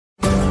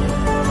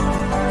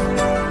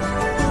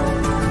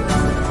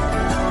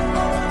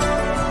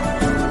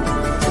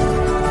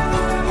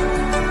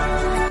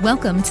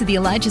Welcome to the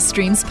Elijah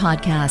Streams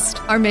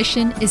podcast. Our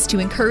mission is to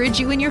encourage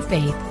you in your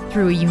faith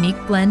through a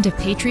unique blend of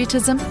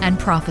patriotism and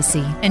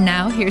prophecy. And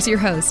now, here's your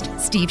host,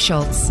 Steve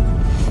Schultz.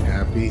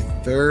 Happy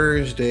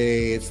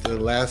Thursday. It's the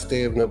last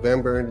day of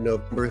November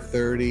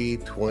 30,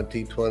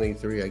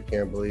 2023. I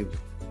can't believe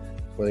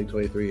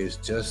 2023 is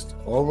just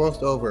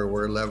almost over.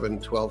 We're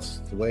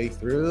 11/12 the way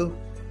through.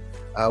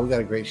 We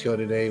got a great show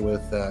today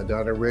with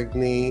Donna,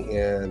 Rigney,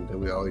 and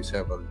we always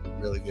have a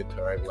really good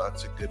time.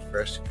 Lots of good,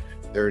 fresh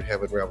third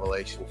heaven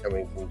revelation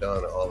coming from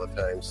Donna all the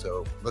time.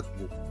 So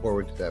looking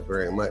forward to that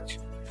very much.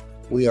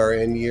 We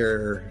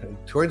are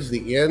towards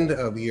the end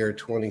of year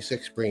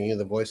 26, bringing you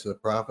the voice of the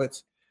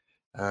prophets.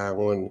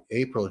 When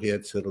April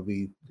hits, it'll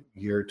be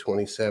year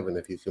 27,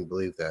 if you can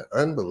believe that.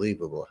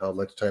 Unbelievable how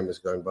much time has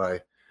gone by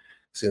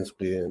since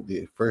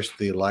the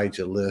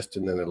Elijah list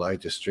and then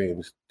Elijah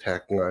Streams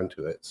tacking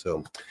onto it.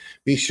 So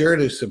be sure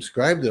to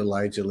subscribe to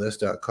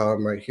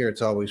ElijahList.com right here.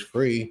 It's always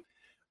free.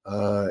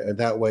 And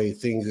that way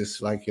things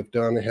is like if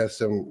Donna has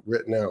some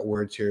written out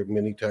words here,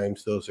 many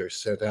times those are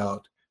sent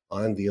out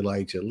on the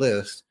Elijah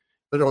list,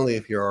 but only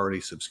if you're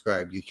already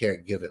subscribed. You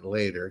can't get it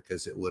later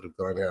because it would have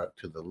gone out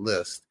to the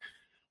list.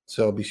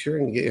 So be sure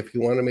and if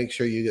you want to make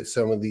sure you get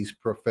some of these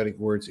prophetic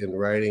words in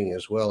writing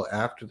as well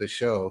after the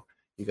show,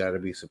 you got to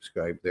be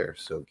subscribed there.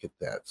 So get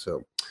that.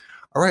 So,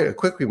 all right, a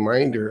quick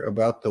reminder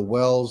about the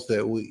wells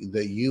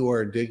that you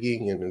are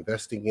digging and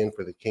investing in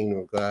for the kingdom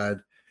of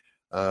God.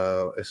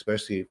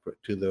 Especially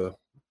to the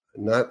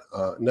not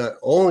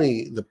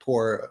only the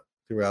poor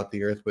throughout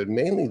the earth, but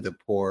mainly the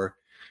poor.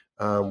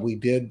 We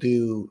did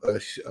do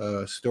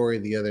a story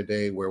the other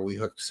day where we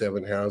hooked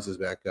 7 houses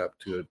back up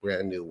to a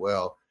brand new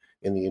well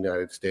in the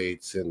United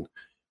States, and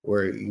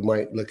where you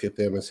might look at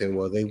them and say,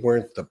 well, they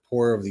weren't the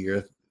poor of the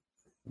earth.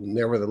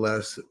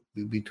 Nevertheless,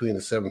 between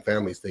the 7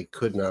 families, they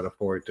could not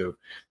afford to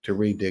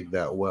redig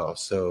that well.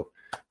 So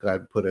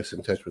God put us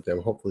in touch with them.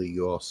 Hopefully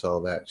you all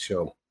saw that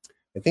show.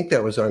 I think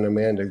that was on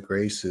Amanda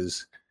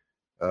Grace's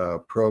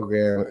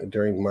program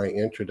during my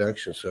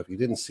introduction. So if you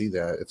didn't see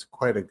that, it's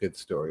quite a good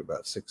story,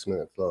 about 6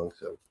 minutes long.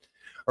 So,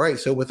 all right.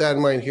 So with that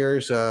in mind,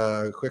 here's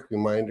a quick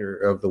reminder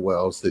of the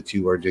wells that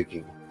you are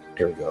digging.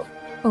 Here we go.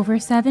 Over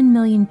 7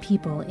 million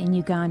people in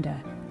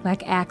Uganda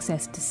lack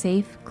access to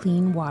safe,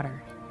 clean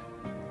water.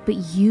 But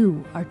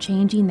you are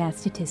changing that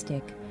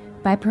statistic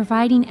by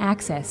providing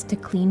access to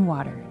clean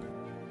water.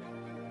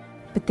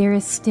 But there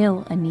is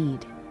still a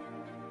need.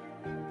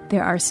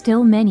 There are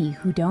still many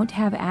who don't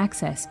have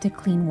access to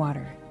clean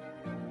water.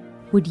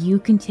 Would you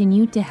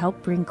continue to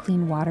help bring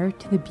clean water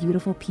to the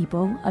beautiful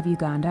people of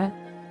Uganda?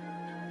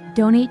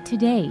 Donate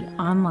today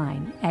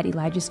online at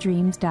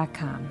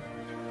ElijahStreams.com.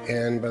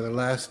 And by the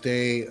last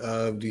day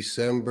of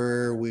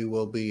December, we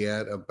will be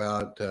at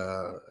about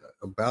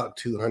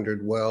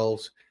 200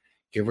 wells,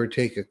 give or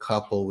take a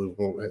couple.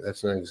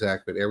 That's not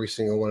exact, but every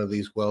single one of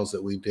these wells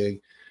that we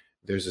dig,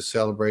 there's a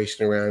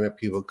celebration around it.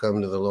 People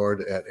come to the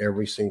Lord at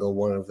every single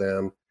one of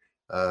them.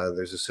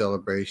 There's a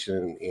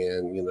celebration,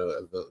 and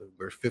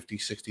we're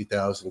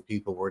 60,000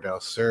 people we're now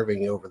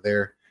serving over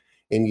there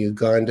in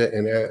Uganda,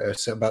 and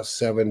about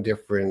 7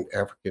 different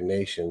African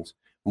nations,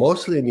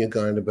 mostly in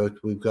Uganda. But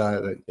we've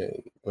got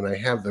when I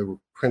have the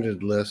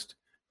printed list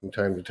from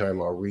time to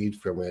time, I'll read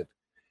from it.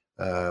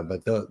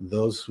 But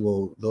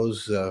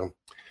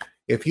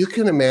if you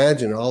can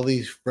imagine all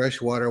these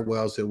freshwater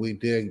wells that we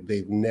dig,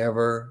 they've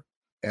never,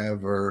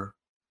 ever,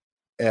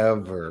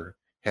 ever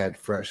had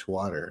fresh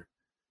water.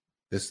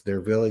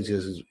 Their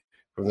villages,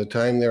 from the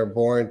time they're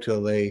born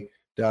till they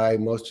die,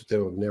 most of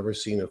them have never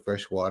seen a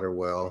freshwater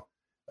well.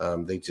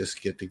 They just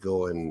get to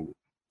go, and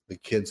the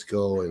kids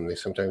go, and they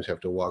sometimes have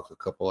to walk a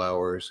couple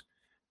hours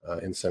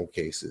in some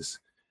cases.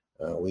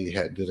 We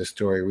did a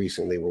story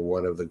recently where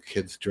one of the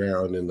kids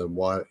drowned in the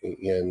water,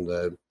 in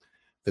the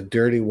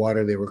dirty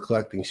water they were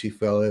collecting. She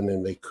fell in,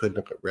 and they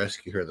couldn't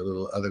rescue her.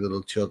 The other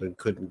little children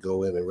couldn't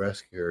go in and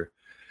rescue her.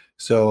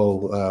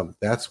 So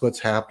that's what's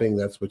happening.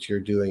 That's what you're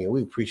doing. And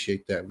we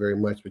appreciate that very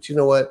much. But you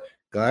know what?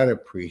 God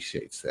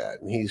appreciates that.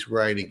 And he's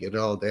writing it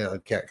all down.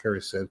 Kat Kerr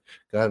said,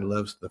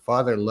 the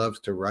Father loves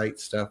to write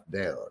stuff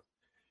down.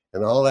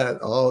 And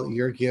all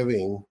you're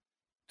giving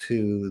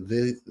to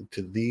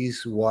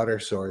these water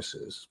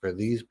sources for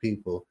these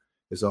people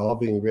is all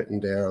being written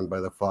down by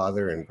the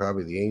Father and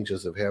probably the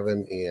angels of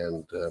heaven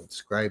and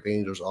scribe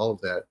angels, all of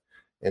that.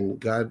 And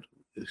God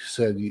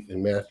said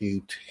in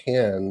Matthew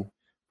 10,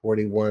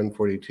 41,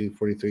 42,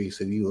 43, he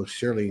said, you will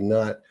surely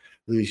not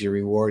lose your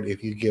reward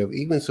if you give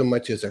even so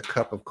much as a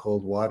cup of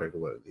cold water to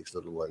one of these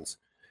little ones.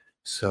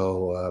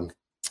 So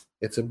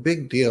it's a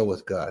big deal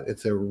with God.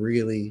 It's a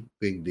really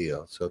big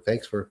deal. So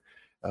thanks for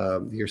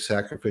your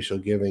sacrificial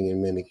giving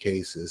in many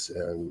cases.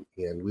 And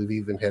we've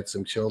even had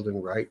some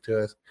children write to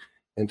us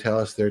and tell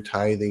us they're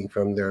tithing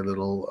from their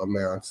little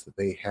amounts that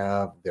they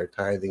have. They're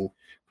tithing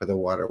for the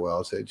water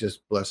wells. It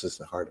just blesses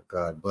the heart of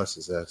God,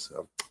 blesses us.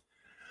 So.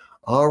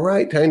 All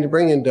right, time to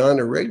bring in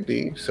Donna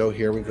Rigney. So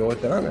here we go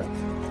with Donna.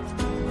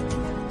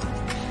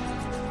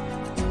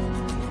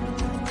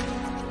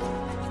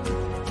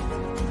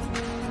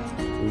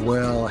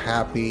 Well,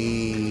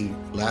 happy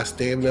last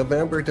day of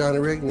November, Donna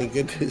Rigney.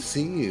 Good to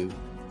see you.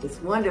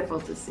 It's wonderful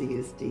to see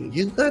you, Steve.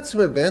 You've got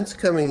some events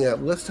coming up.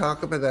 Let's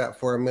talk about that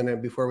for a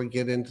minute before we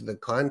get into the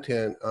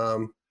content.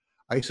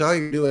 I saw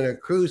you're doing a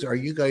cruise. Are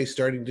you guys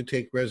starting to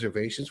take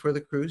reservations for the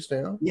cruise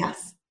now?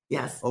 Yes,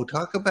 yes. Oh,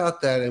 talk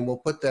about that, and we'll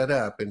put that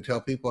up and tell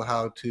people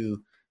how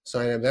to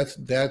sign up.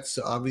 That's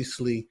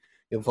obviously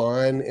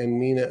Yvonne and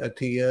Mina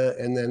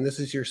Atiyah, and then this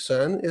is your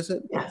son, is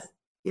it? Yes,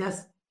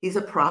 yes. He's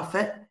a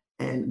prophet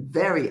and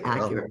very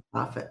accurate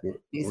prophet.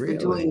 He's really? been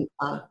doing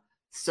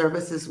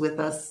services with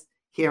us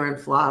here in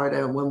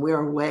Florida. When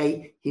we're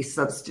away, he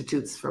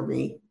substitutes for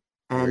me.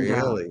 And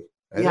really?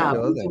 I didn't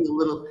know that. We do a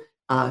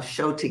little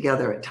show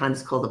together at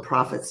times called the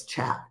Prophet's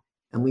Chat,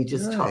 and we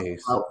just talk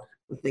about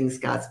the things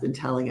God's been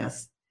telling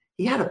us.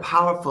 He had a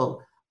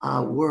powerful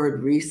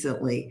word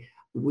recently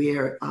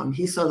where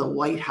he saw the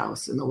White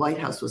House, and the White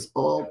House was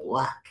all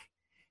black.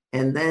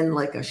 And then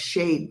like a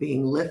shade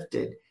being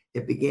lifted,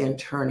 it began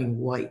turning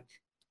white.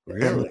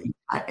 Really?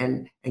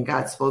 And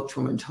God spoke to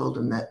him and told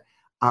him that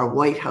our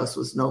White House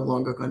was no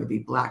longer going to be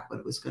black, but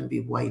it was going to be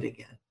white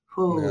again.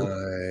 Ooh.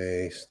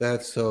 Nice.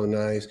 That's so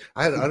nice.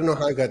 I don't know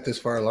how I got this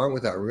far along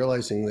without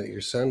realizing that your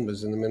son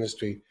was in the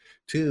ministry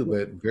too,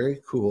 but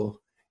very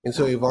cool. And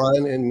so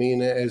Yvonne and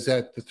Mina, is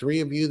that the three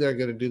of you that are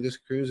going to do this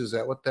cruise? Is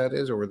that what that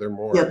is, or were there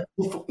more?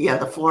 Yeah,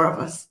 the four of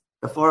us.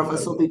 The four of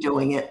us will be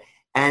doing it.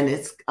 And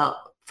it's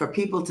for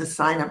people to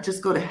sign up.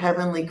 Just go to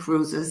Heavenly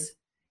Cruises.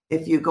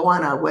 If you go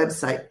on our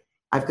website,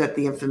 I've got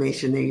the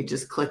information there. You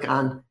just click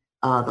on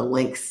the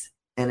links,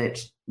 and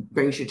it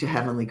brings you to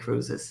Heavenly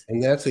Cruises.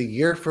 And that's a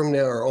year from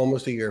now, or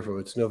almost a year from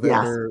it's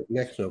November,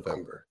 next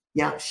November.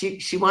 Yeah,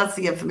 she wants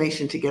the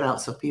information to get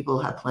out so people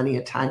have plenty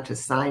of time to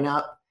sign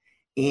up,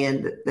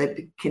 and that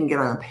can get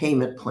on a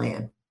payment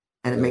plan,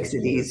 and it makes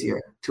it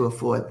easier to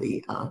afford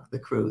the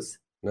cruise.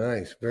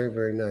 Nice, very,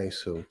 very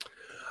nice. So,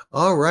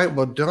 all right,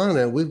 well,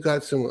 Donna, we've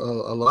got a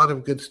lot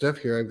of good stuff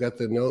here. I've got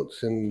the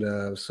notes,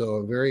 and so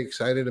I'm very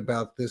excited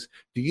about this.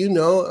 Do you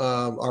know,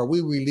 are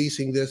we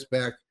releasing this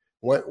back?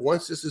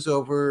 Once this is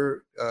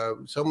over,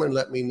 someone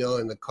let me know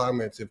in the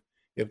comments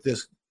if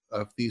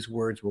these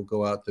words will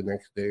go out the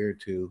next day or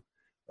two,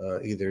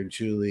 either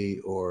Julie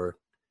or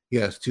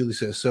yes, Julie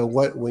says. So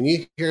when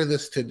you hear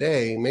this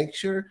today, make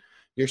sure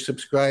you're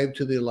subscribed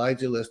to the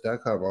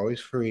ElijahList.com, always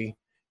free.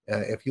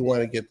 If you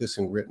want to get this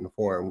in written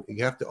form,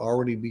 you have to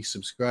already be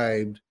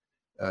subscribed.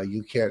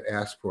 You can't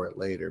ask for it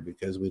later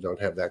because we don't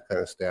have that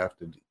kind of staff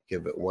to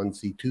give it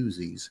onesie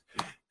twosies.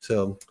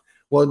 So.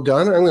 Well,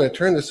 Donna, I'm going to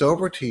turn this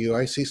over to you.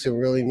 I see some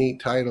really neat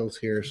titles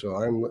here, so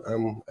I'm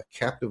a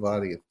captive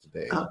audience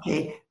today.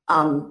 Okay.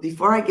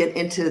 Before I get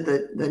into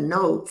the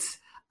notes,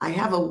 I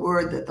have a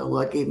word that the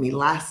Lord gave me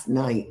last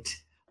night.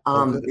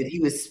 That He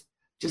was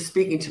just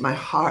speaking to my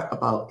heart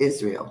about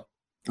Israel,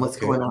 what's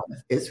going on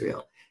with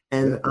Israel.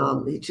 And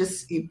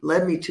he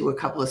led me to a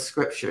couple of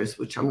scriptures,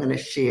 which I'm going to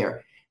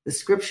share. The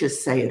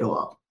scriptures say it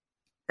all.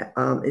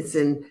 It's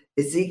in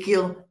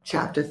Ezekiel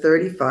chapter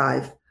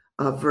 35,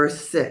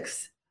 verse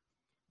 6.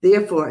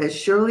 Therefore, as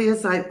surely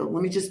as let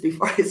me just,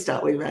 before I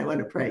start, wait a minute, I want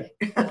to pray.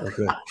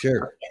 Okay,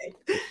 sure.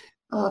 Okay.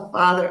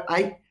 Father,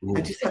 I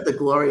just have the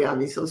glory on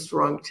me so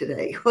strong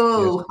today.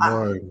 Oh,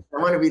 yes, I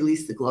want to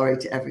release the glory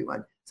to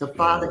everyone. So,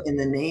 Father, in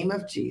the name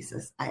of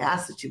Jesus, I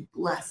ask that you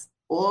bless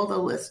all the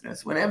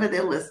listeners, whenever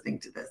they're listening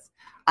to this.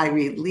 I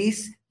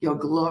release your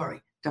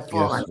glory to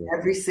fall on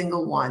every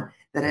single one,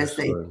 that as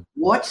they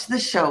watch the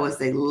show, as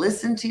they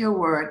listen to your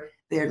word,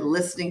 they're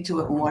listening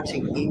to it and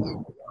watching in your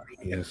glory.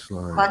 Yes,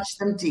 Lord. Touch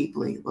them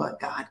deeply, Lord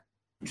God.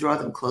 Draw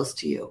them close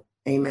to you.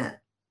 Amen.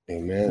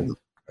 Amen.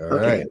 All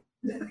right.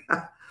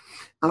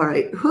 All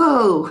right.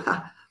 Whoa.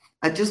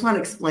 I just want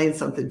to explain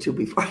something too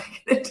before I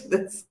get into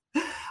this.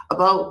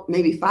 About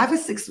maybe 5 or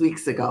 6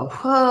 weeks ago,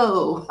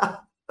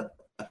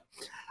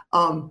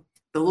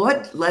 the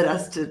Lord led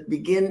us to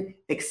begin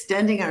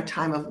extending our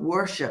time of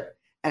worship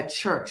at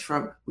church.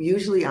 From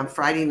usually on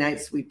Friday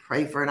nights, we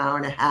pray for an hour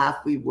and a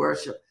half. We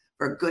worship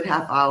for a good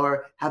half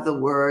hour, have the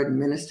word, and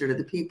minister to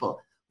the people.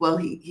 Well,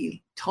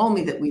 he told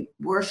me that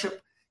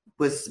worship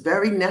was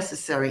very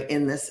necessary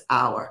in this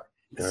hour.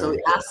 So he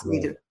asked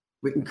me to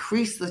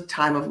increase the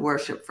time of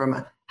worship from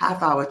a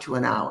half hour to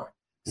an hour.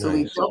 So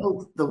we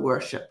doubled the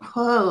worship.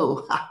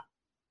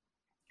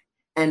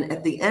 And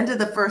at the end of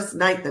the first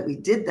night that we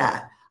did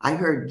that, I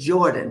heard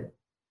Jordan.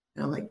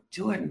 And I'm like,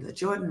 Jordan, the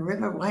Jordan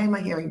River? Why am I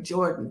hearing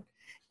Jordan?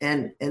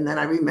 And then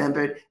I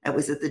remembered it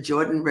was at the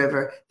Jordan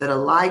River that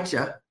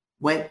Elijah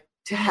went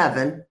to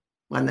heaven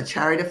on the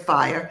chariot of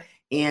fire,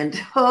 and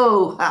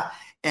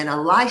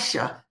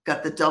Elisha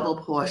got the double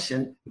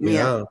portion.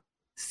 Yeah.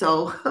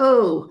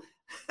 So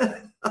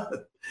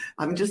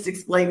I'm just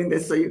explaining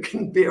this so you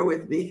can bear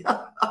with me.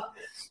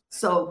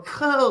 So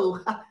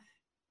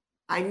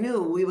I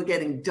knew we were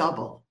getting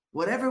double.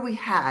 Whatever we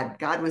had,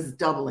 God was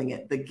doubling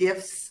it. The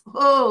gifts,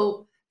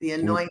 the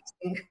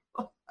anointing.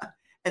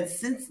 And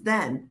since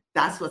then,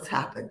 that's what's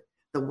happened.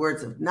 The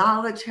words of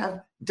knowledge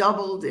have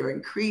doubled, they're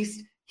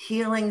increased.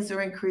 Healings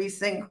are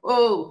increasing.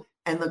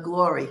 And the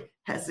glory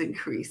has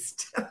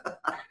increased.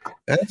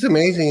 That's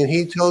amazing. And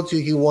he told you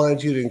he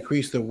wanted you to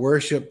increase the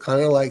worship,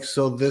 kind of like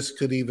so this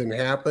could even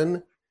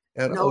happen.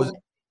 And No,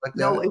 like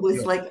no, that? it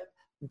was like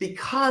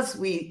because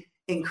we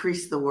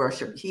increased the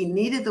worship, he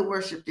needed the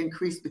worship to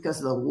increase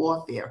because the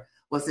warfare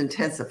was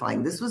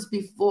intensifying. This was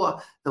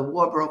before the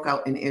war broke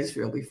out in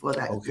Israel, before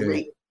that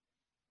great,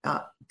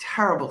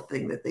 terrible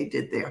thing that they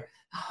did there.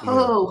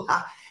 Oh,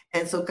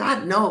 and so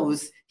God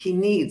knows he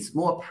needs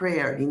more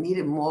prayer. He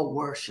needed more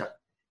worship.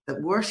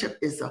 That worship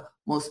is the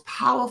most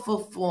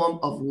powerful form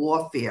of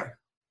warfare.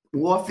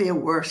 Warfare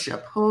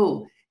worship.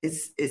 Oh,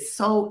 it's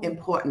so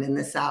important in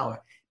this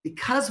hour.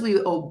 Because we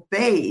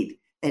obeyed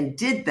and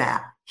did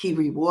that, he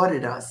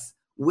rewarded us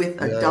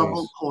with a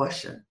double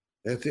portion.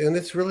 And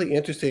it's really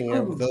interesting.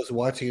 For those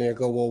watching it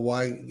go, well,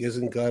 why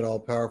isn't God all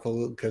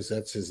powerful? Because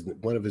that's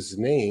one of his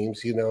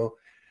names,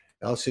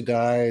 El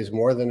Shaddai is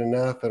more than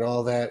enough and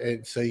all that.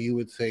 And so you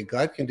would say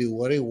God can do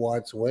what he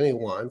wants when he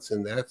wants.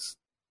 And that's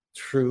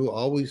true,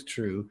 always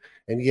true.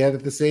 And yet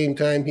at the same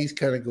time, he's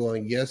kind of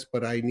going, yes,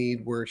 but I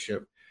need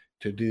worship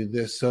to do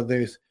this. So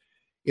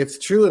it's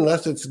true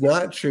unless it's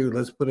not true.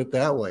 Let's put it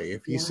that way.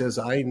 If he says,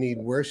 I need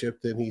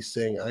worship, then he's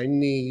saying, I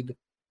need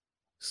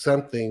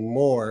something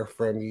more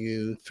from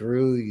you,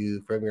 through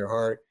you, from your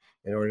heart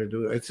in order to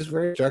do it. It's just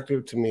very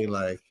instructive to me,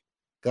 like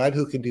God,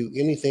 who can do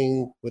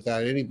anything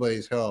without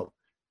anybody's help,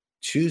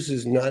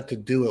 chooses not to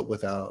do it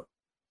without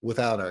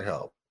our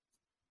help.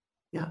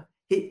 Yeah.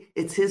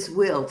 It's his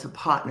will to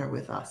partner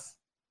with us.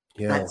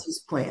 Yeah. That's his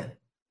plan.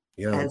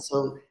 Yeah. And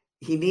so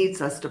he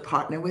needs us to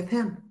partner with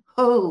him.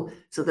 So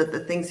that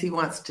the things he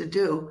wants to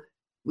do,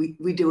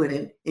 we do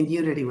it in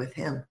unity with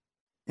him,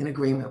 in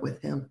agreement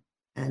with him.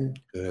 And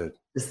good.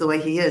 It's the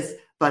way he is.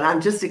 But I'm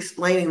just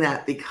explaining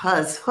that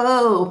because,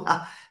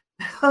 the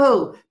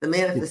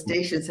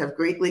manifestations have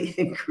greatly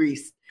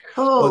increased.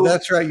 Well,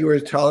 that's right. You were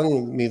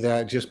telling me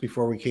that just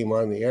before we came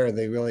on the air.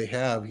 They really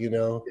have,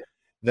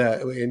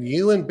 that, and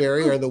you and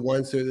Barry are the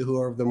ones who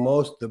are the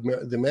most,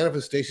 the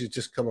manifestations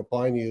just come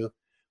upon you,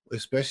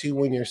 especially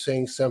when you're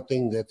saying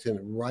something that's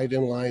right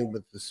in line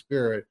with the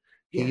Spirit.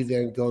 He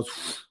then goes,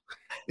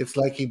 it's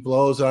like he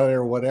blows on it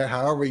or whatever,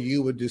 however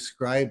you would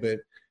describe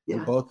it.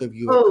 And both of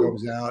you, it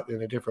comes out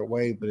in a different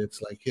way, but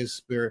it's like his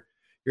Spirit,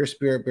 your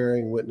Spirit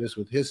bearing witness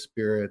with his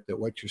Spirit that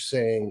what you're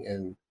saying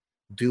and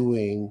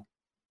doing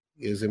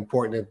is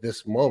important at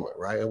this moment,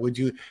 right? And would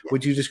you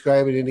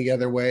describe it any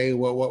other way?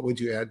 What would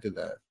you add to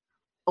that?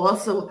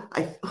 Also,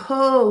 I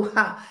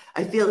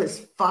feel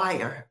his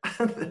fire.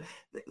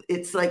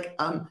 It's like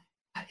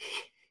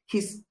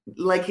he's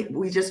like,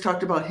 we just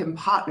talked about him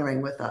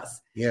partnering with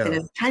us. Yeah. And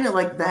it's kind of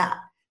like that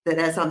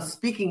as I'm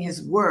speaking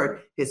his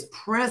word, his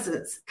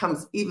presence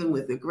comes even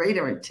with a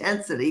greater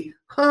intensity.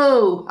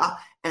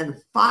 And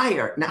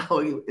fire.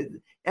 Now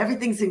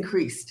everything's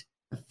increased.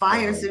 The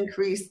fire's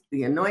increased.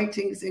 The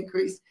anointing's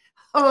increased.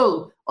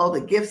 All the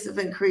gifts have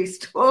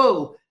increased.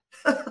 So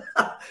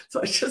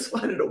I just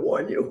wanted to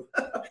warn you.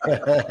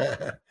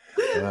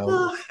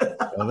 Well,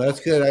 that's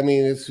good. I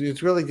mean,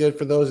 it's really good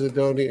for those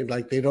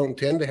that they don't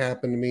tend to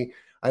happen to me.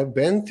 I've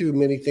been through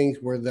many things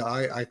where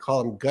I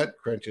call them gut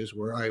crunches,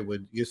 where I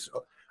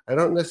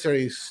don't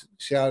necessarily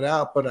shout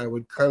out, but I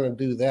would kind of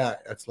do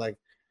that. It's like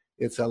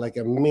like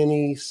a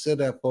mini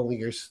sit up, only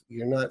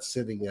you're not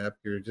sitting up,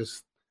 you're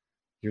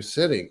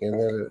sitting, and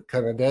then it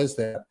kind of does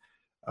that.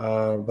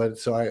 But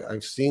so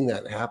I've seen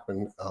that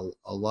happen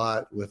a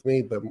lot with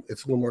me, but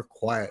it's a little more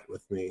quiet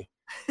with me.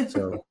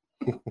 So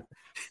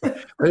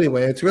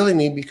anyway, it's really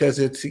neat because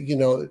it's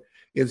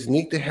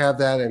neat to have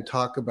that and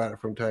talk about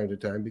it from time to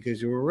time,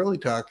 because you were really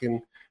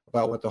talking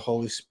about what the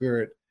Holy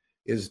Spirit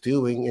is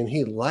doing, and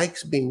he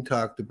likes being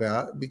talked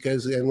about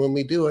and when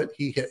we do it,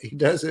 he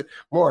does it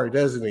more,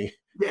 doesn't he?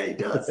 Yeah, he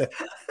does.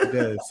 He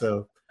does.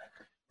 So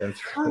that's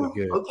really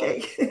good.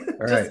 Okay.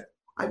 All right.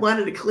 I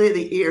wanted to clear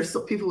the air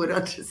so people would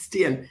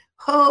understand,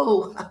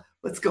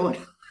 what's going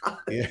on.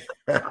 Yeah.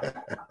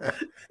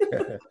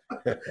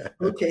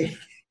 Okay.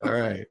 All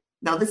right.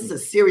 Now, this is a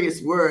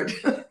serious word.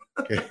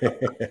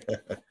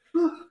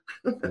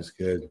 That's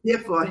good.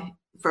 Therefore,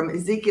 from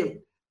Ezekiel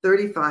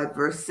 35,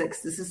 verse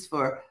 6, this is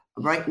for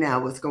right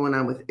now what's going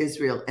on with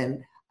Israel.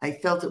 And I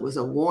felt it was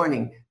a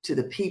warning to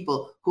the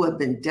people who have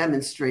been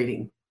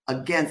demonstrating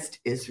against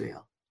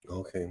Israel.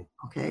 Okay.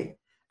 Yeah.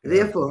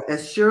 Therefore,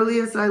 as surely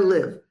as I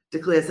live,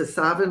 declares the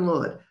sovereign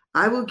Lord,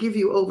 I will give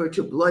you over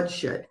to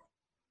bloodshed,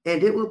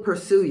 and it will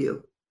pursue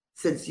you.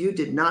 Since you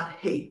did not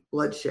hate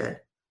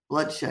bloodshed,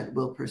 bloodshed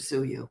will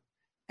pursue you.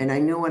 And I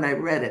knew when I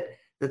read it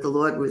that the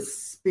Lord was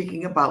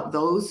speaking about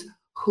those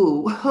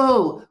who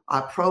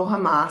are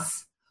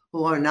pro-Hamas,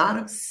 who are not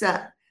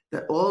upset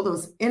that all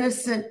those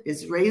innocent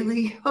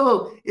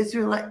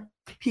Israelite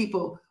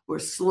people were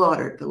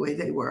slaughtered the way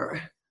they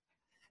were.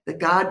 That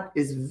God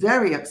is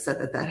very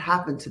upset that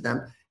happened to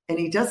them, and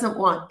he doesn't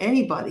want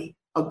anybody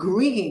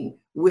agreeing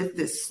with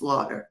this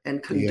slaughter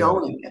and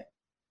condoning it.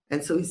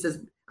 And so he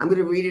says, I'm going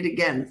to read it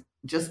again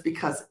just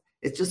because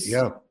it just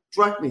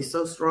struck me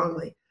so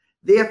strongly.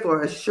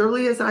 Therefore, as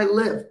surely as I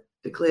live,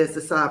 declares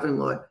the sovereign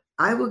Lord,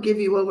 I will give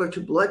you over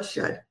to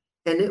bloodshed,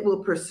 and it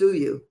will pursue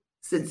you.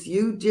 Since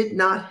you did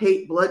not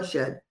hate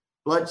bloodshed,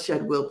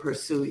 bloodshed will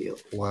pursue you.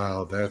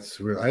 Wow, that's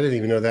real. I didn't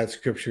even know that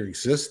scripture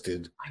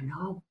existed. I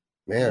know.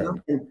 Man. I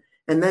know.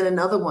 And then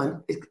another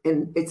one,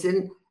 it's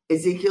in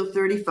Ezekiel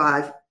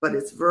 35, but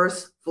it's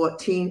verse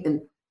 14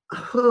 and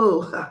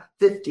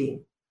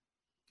 15.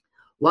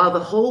 While the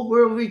whole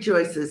world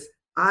rejoices,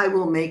 I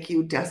will make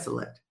you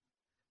desolate.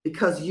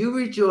 Because you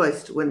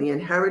rejoiced when the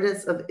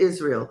inheritance of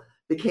Israel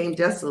became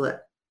desolate,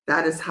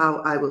 that is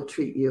how I will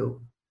treat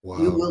you. Wow.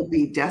 You will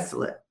be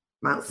desolate,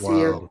 Mount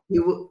Seir,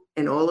 you will,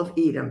 and all of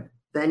Edom.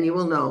 Then you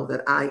will know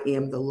that I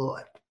am the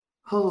Lord.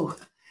 Oh,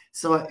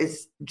 so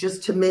it's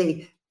just, to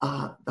me,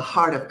 the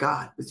heart of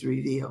God was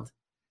revealed,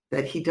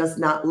 that he does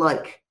not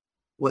like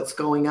what's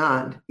going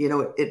on. You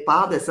know, it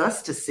bothers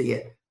us to see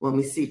it when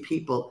we see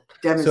people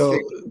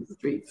demonstrating in the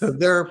streets. So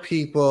there are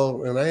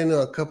people, and I know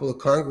a couple of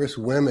Congress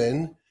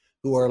women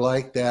who are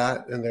like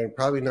that, and they're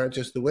probably not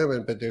just the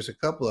women, but there's a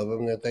couple of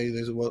them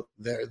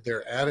that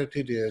their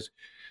attitude is,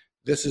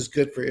 this is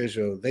good for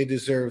Israel. They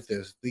deserve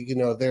this. You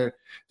know, they're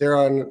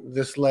on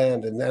this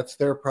land, and that's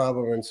their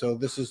problem, and so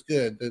this is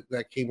good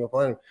that came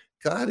upon them.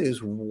 God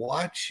is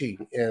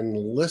watching and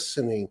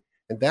listening,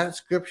 and that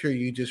scripture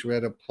you just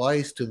read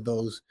applies to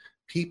those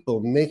people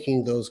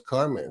making those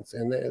comments,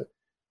 and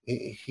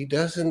he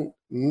doesn't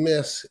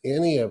miss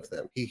any of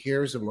them. He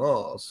hears them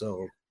all.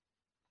 So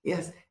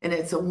yes, and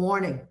it's a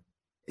warning.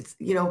 It's,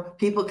 you know,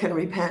 people can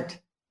repent.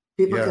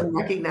 People can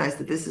recognize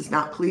that this is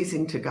not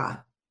pleasing to God.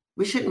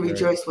 We shouldn't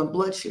rejoice when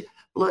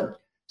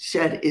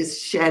bloodshed is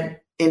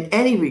shed in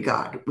any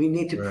regard. We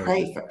need to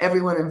pray for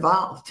everyone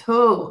involved,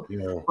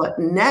 but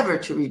never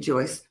to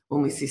rejoice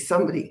when we see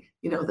somebody,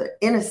 you know, the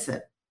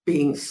innocent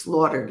being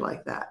slaughtered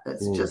like that.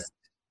 That's just,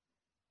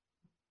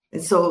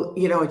 and so,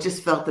 you know, I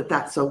just felt that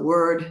that's a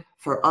word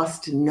for us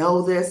to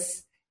know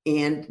this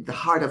and the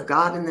heart of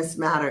God in this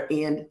matter.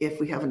 And if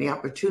we have any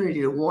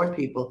opportunity to warn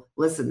people,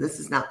 listen, this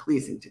is not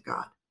pleasing to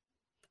God.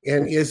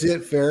 And is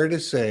it fair to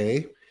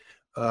say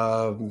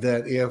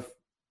that if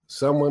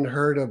someone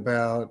heard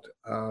about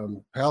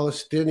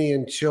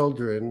Palestinian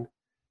children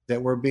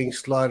that were being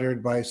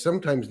slaughtered by,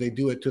 sometimes they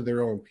do it to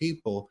their own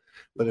people,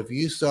 but if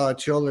you saw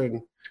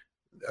children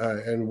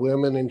and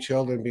women and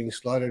children being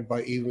slaughtered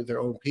by even their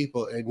own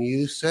people, and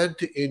you said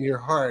in your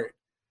heart,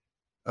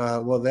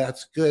 well,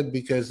 that's good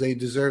because they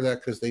deserve that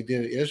because they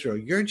did it to Israel,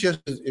 you're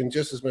in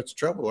just as much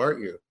trouble,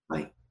 aren't you?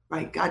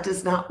 Right. God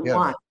does not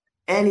want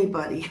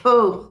anybody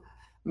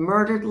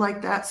murdered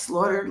like that,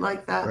 slaughtered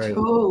like that.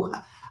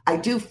 Right. I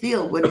do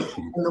feel when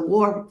the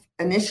war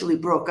initially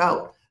broke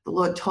out, the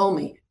Lord told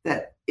me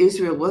that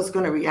Israel was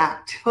going to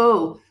react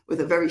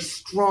with a very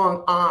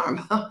strong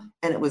arm,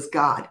 and it was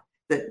God.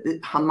 That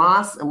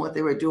Hamas and what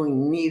they were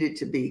doing needed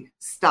to be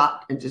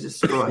stopped and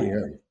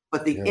destroyed.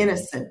 But the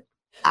innocent,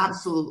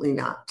 absolutely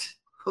not.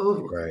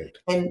 Right.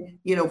 And,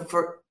 you know,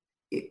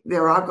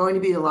 there are going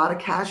to be a lot of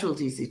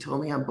casualties, he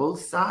told me, on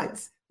both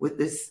sides with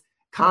this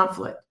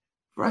conflict.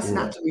 For us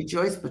not to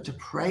rejoice, but to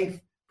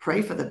pray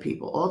for the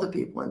people, all the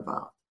people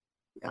involved.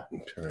 Yeah.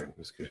 Okay,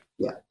 that's good.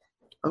 Yeah.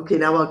 Okay,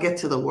 now I'll get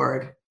to the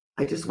word.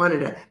 I just wanted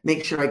to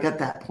make sure I got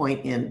that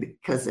point in,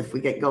 because if we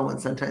get going,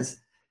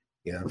 sometimes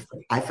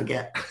I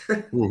forget.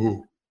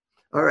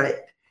 All right.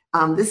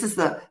 This is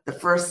the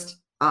first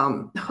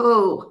a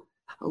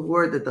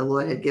word that the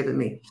Lord had given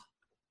me.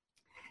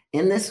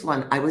 In this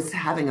one, I was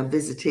having a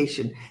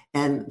visitation,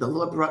 and the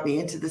Lord brought me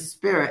into the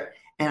spirit,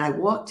 and I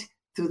walked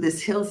through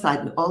this hillside,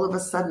 and all of a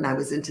sudden I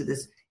was into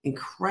this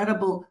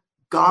incredible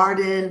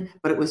garden,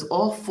 but it was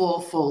all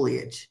fall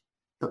foliage.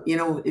 You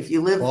know, if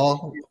you live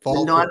fall in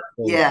the north,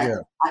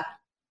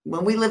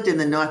 when we lived in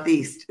the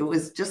Northeast, it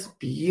was just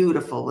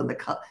beautiful when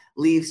the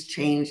leaves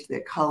changed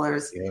their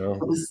colors. It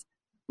was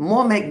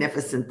more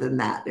magnificent than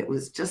that. It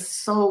was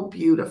just so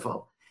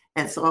beautiful.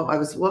 And so I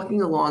was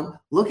walking along,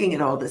 looking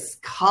at all these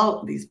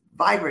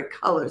vibrant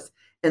colors,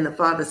 and the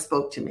Father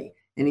spoke to me,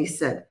 and he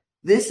said,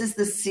 this is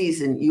the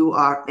season you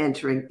are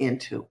entering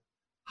into.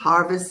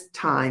 Harvest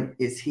time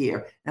is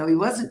here. Now, he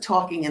wasn't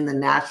talking in the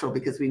natural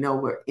because we know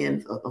we're in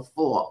the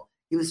fall.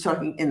 He was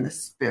talking in the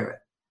spirit.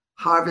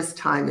 Harvest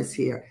time is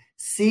here.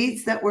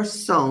 Seeds that were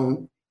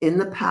sown in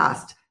the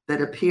past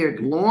that appeared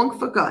long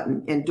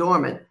forgotten and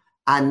dormant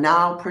are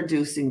now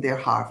producing their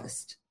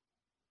harvest.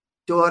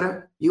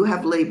 Daughter, you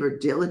have labored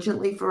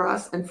diligently for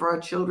us and for our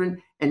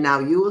children, and now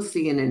you will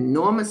see an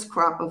enormous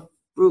crop of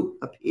fruit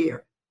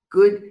appear.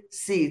 Good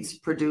seeds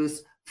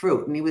produce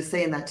fruit. And he was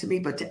saying that to me,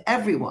 but to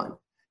everyone,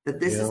 that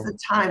this is the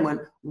time when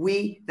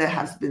we that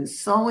have been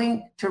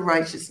sowing to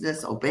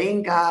righteousness,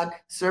 obeying God,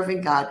 serving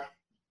God,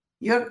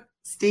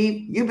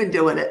 Steve, you've been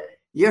doing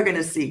it. You're going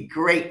to see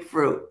great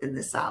fruit in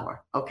this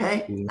hour.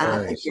 Okay. Nice. And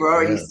I think you're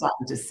already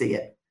starting to see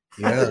it.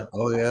 Yeah.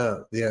 Oh,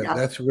 yeah.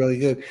 That's really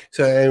good.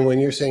 So, and when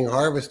you're saying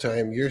harvest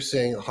time, you're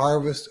saying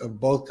harvest of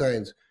both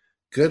kinds,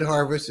 good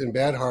harvest and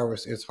bad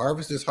harvest. It's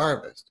harvest is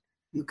harvest.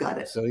 You got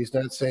it. So he's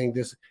not saying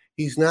this.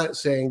 He's not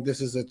saying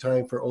this is a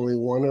time for only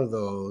one of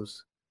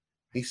those.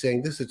 He's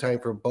saying this is a time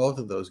for both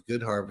of those,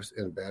 good harvest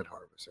and bad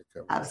harvest.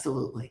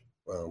 Absolutely.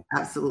 Wow.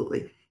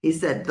 Absolutely. He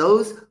said,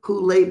 those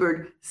who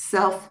labored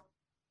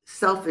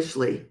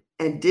selfishly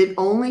and did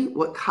only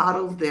what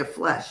coddled their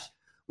flesh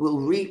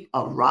will reap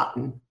a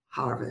rotten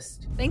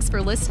harvest. Thanks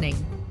for listening.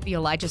 The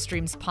Elijah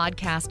Streams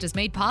podcast is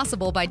made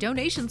possible by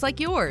donations like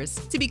yours.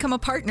 To become a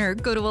partner,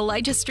 go to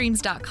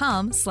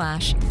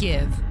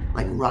ElijahStreams.com/give.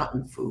 Like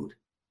rotten food.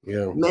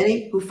 Yeah.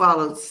 Many who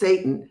followed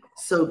Satan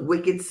sowed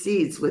wicked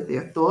seeds with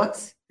their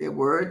thoughts, their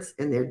words,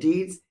 and their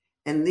deeds,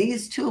 and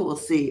these too will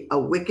see a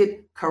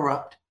wicked,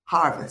 corrupt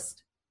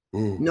harvest.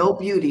 No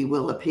beauty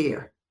will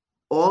appear.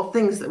 All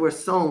things that were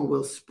sown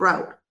will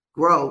sprout,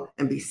 grow,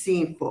 and be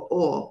seen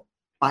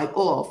by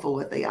all for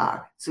what they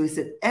are. So he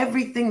said,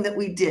 everything that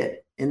we did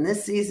in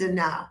this season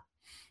now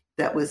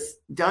that was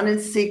done in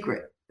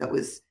secret, that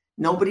was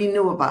nobody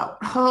knew about.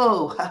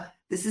 Oh,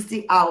 this is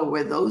the hour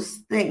where those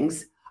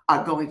things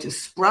are going to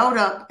sprout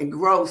up and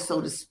grow,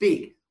 so to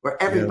speak,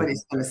 where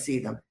everybody's going to see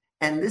them.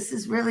 And this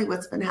is really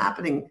what's been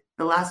happening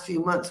the last few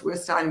months. We're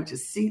starting to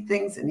see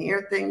things and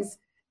hear things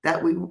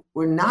that we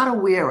were not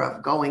aware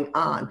of going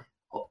on,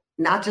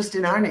 not just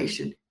in our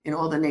nation, in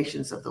all the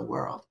nations of the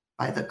world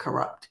by the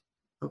corrupt.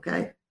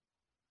 Okay.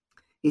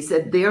 He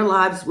said, their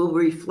lives will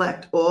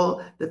reflect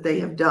all that they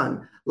have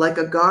done, like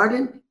a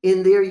garden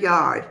in their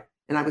yard.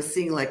 And I was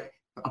seeing like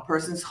a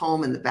person's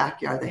home in the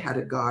backyard, they had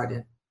a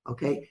garden.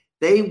 Okay.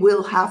 They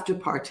will have to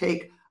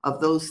partake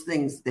of those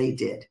things they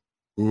did.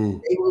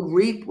 They will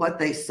reap what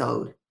they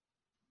sowed.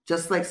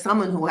 Just like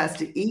someone who has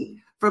to eat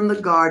from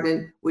the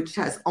garden, which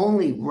has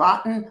only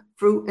rotten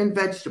fruit and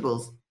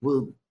vegetables,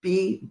 will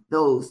be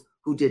those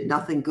who did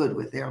nothing good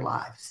with their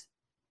lives.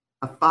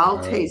 A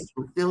foul taste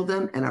will fill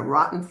them, and a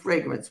rotten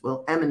fragrance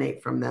will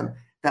emanate from them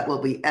that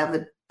will be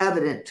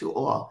evident to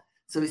all.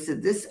 So he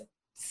said, this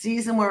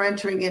season we're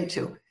entering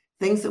into,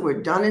 things that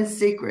were done in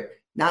secret,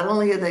 not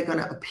only are they going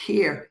to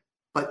appear,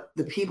 but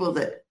the people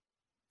that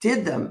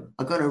did them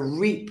are going to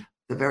reap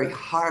the very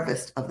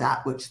harvest of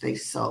that which they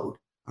sowed.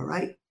 All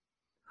right.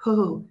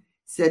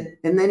 Said,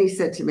 and then he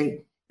said to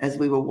me as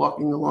we were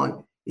walking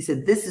along, he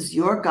said, this is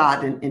your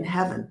garden in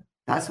heaven.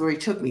 That's where he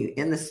took me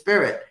in the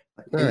spirit.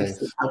 Nice.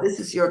 Said, oh, this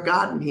is your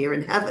garden here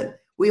in heaven.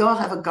 We all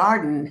have a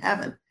garden in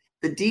heaven.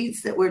 The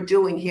deeds that we're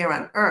doing here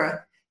on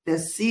earth, the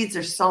seeds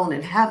are sown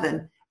in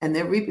heaven, and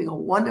they're reaping a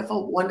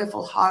wonderful,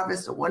 wonderful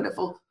harvest, a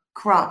wonderful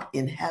crop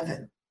in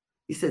heaven.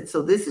 He said,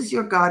 so this is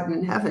your garden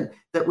in heaven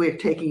that we're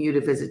taking you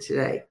to visit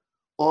today.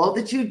 All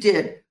that you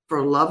did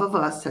for love of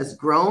us has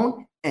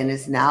grown and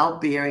is now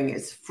bearing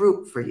its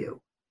fruit for you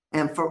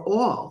and for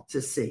all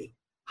to see.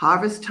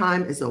 Harvest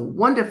time is a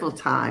wonderful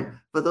time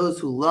for those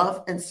who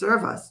love and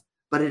serve us,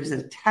 but it is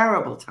a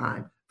terrible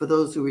time for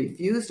those who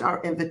refused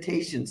our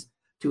invitations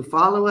to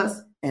follow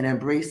us and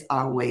embrace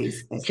our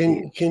ways.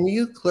 Can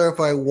you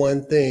clarify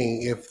one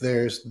thing? If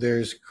there's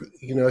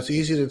it's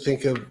easy to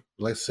think of,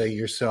 let's say,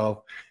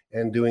 yourself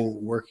and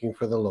working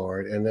for the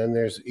Lord, and then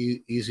there's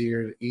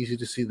easy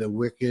to see the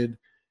wicked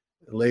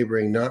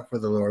laboring not for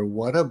the Lord.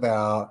 What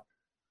about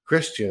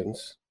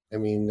Christians? I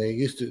mean,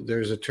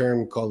 there's a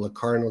term called a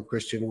carnal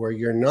Christian, where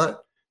you're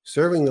not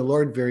serving the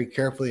Lord very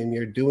carefully, and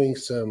you're doing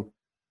some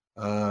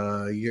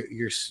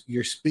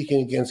you're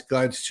speaking against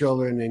God's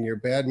children, and you're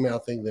bad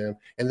mouthing them,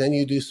 and then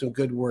you do some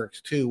good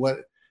works too.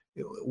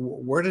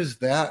 Where does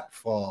that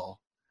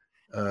fall?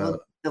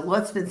 Well, the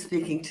Lord's been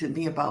speaking to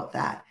me about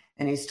that,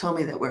 and he's told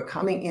me that we're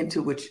coming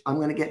into, which I'm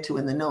going to get to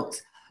in the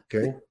notes.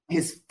 Okay.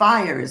 His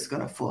fire is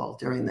going to fall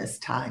during this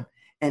time.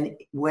 And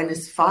when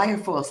his fire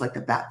falls, like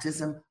the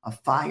baptism of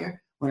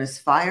fire, when his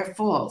fire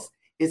falls,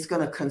 it's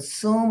going to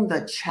consume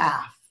the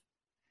chaff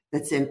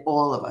that's in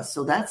all of us.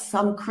 So that's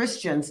some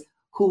Christians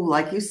who,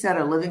 like you said,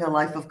 are living a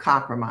life of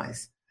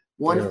compromise.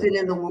 One foot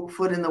in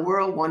the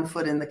world, 1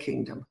 foot in the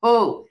kingdom.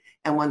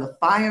 And when the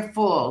fire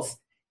falls,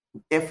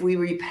 if we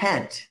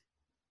repent,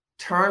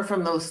 turn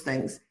from those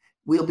things,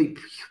 we'll be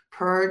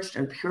purged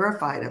and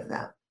purified of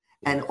them.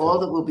 And all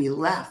that will be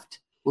left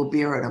will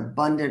bear an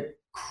abundant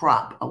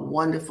crop, a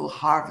wonderful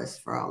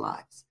harvest for our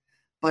lives.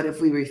 But if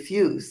we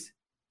refuse,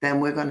 then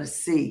we're going to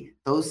see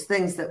those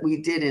things that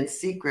we did in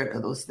secret,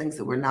 or those things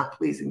that were not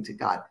pleasing to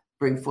God,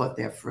 bring forth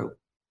their fruit.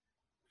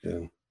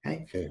 Yeah.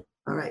 Okay.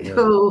 All right.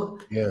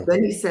 Yeah.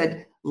 Then he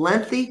said,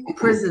 lengthy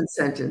prison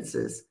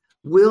sentences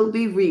will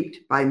be reaped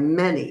by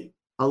many,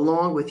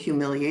 along with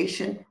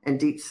humiliation and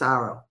deep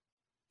sorrow.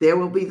 There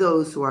will be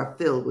those who are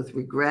filled with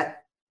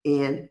regret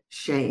and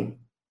shame.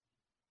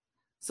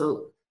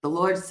 So the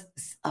Lord's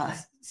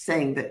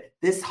saying that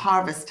this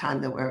harvest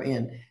time that we're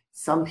in,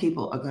 some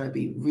people are going to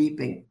be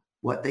reaping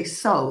what they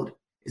sowed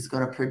is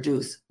going to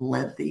produce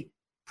lengthy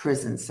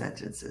prison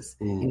sentences.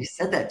 And he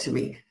said that to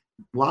me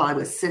while I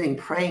was sitting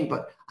praying,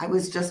 but I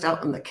was just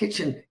out in the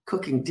kitchen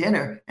cooking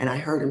dinner, and I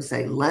heard him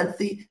say,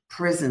 lengthy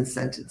prison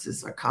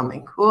sentences are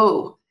coming.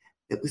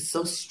 It was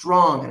so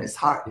strong in his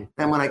heart.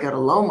 Then when I got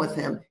alone with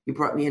him, he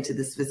brought me into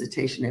this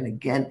visitation, and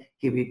again,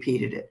 he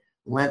repeated it,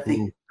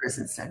 lengthy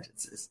prison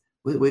sentences.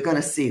 We're going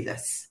to see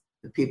this.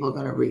 The people are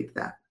going to reap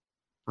that.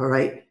 All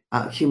right.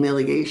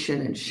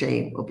 Humiliation and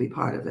shame will be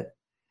part of it.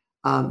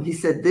 He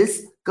said,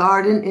 this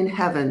garden in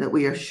heaven that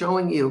we are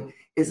showing you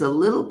is a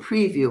little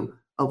preview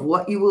of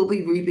what you will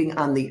be reaping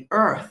on the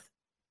earth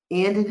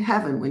and in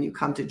heaven when you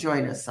come to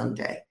join us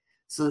someday.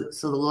 So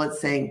the Lord's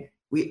saying,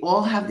 we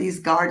all have these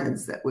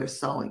gardens that we're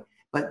sowing,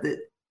 but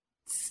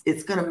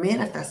it's going to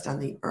manifest on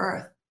the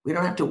earth. We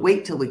don't have to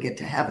wait till we get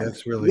to heaven.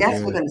 That's really yes,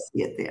 good. We're going to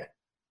see it there,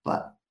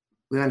 but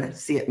we're going to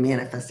see it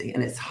manifesting,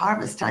 and it's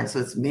harvest time, so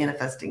it's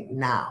manifesting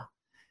now.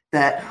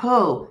 That,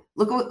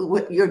 look at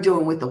what you're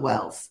doing with the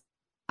wells.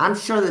 I'm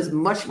sure there's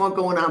much more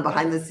going on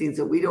behind the scenes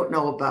that we don't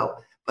know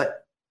about,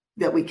 but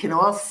that we can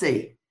all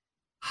see.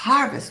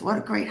 Harvest, what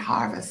a great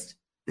harvest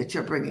that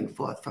you're bringing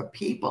forth for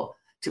people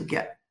to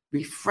get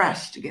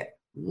refreshed, to get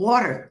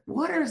water.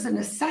 Water is a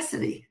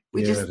necessity.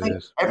 We just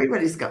think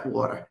everybody's got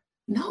water.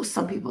 No,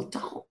 some people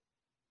don't.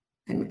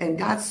 And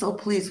God's so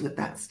pleased with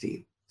that,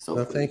 Steve. So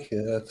well, thank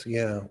you. That's,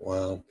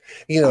 wow.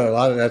 You know, a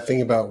lot of that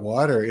thing about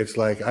water, it's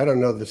like, I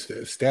don't know the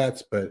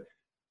stats, but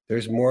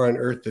there's more on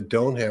earth that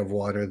don't have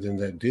water than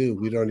that do.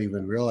 We don't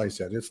even realize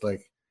that. It's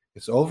like,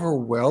 it's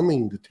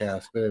overwhelming, the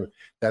task. But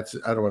that's,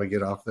 I don't want to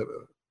get off the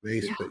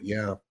base, but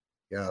yeah.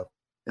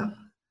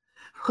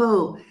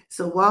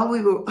 So while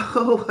we were,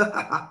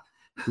 oh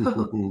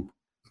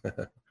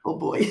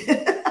boy.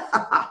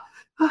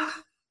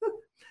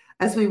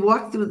 As we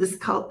walk through this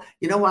cult,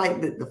 you know why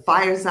the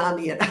fire's on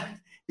me?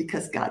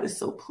 Because God is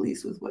so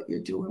pleased with what you're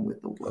doing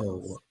with the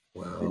wells.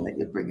 Oh, wow. And that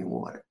you're bringing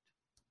water.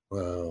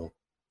 Wow.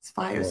 It's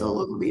fire's all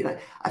over me. And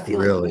I feel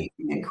like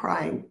weeping and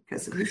crying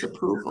because of his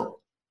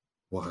approval.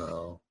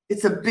 Wow.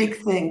 It's a big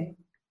thing,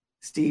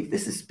 Steve.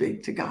 This is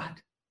big to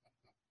God.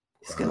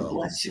 He's going to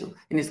bless you.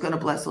 And he's going to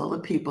bless all the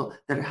people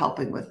that are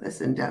helping with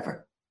this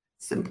endeavor.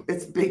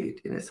 It's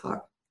big in his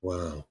heart.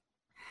 Wow.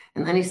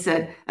 And then he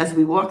said, as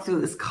we walk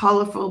through this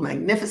colorful,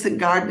 magnificent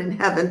garden in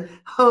heaven,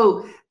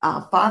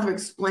 Father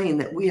explained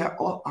that we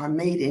are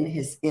made in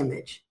his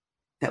image,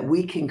 that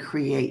we can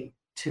create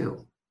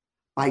too.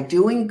 By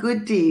doing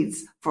good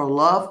deeds for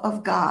love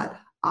of God,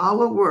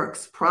 our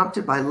works,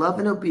 prompted by love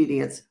and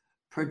obedience,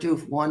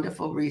 produce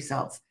wonderful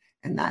results.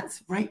 And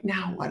that's right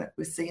now what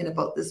we're saying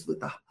about this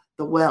with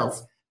the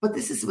wells. But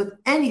this is with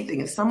anything.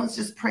 If someone's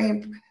just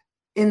praying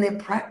in their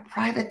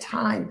private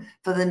time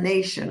for the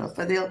nation or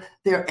for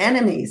their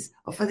enemies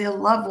or for their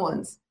loved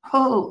ones,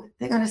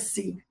 they're going to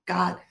see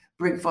God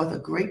bring forth a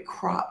great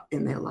crop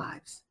in their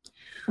lives.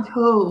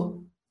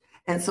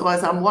 And so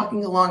as I'm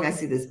walking along, I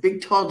see this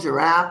big, tall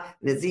giraffe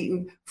and it's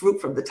eating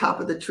fruit from the top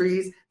of the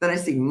trees. Then I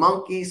see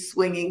monkeys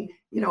swinging.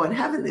 You know, in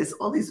heaven, there's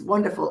all these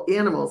wonderful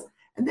animals.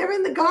 And they're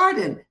in the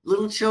garden.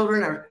 Little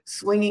children are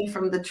swinging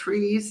from the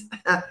trees.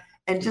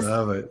 And just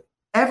love it.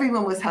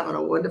 Everyone was having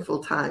a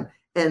wonderful time.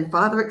 And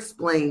Father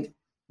explained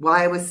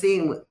why I was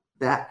seeing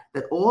that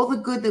all the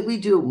good that we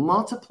do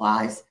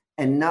multiplies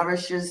and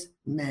nourishes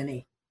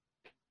many.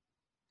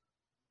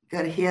 You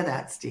got to hear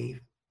that,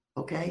 Steve.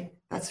 Okay?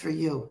 That's for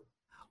you.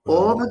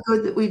 All the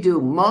good that we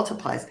do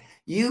multiplies.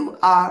 You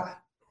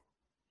are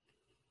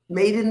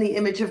made in the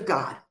image of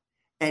God.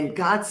 And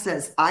God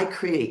says, I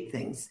create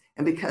things.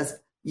 And because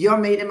you're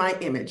made in my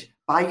image,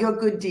 by your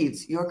good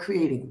deeds, you're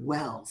creating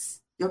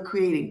wells. You're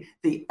creating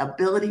the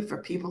ability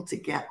for people to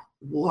get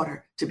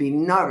water, to be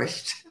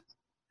nourished,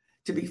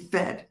 to be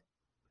fed.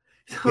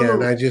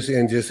 And just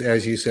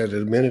as you said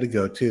a minute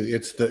ago too,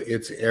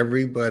 it's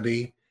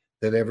everybody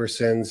that ever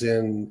sends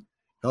in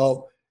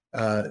help,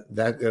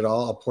 that at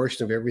all, a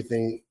portion of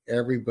everything,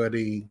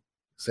 everybody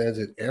sends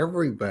it,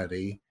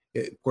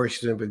 a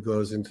portion of it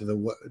goes into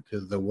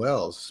the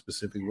wells,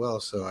 specific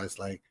wells. So I was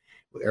like,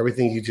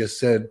 everything you just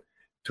said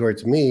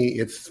towards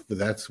me,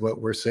 that's what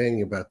we're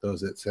saying about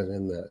those that send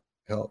in that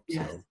help.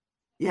 Yes. So.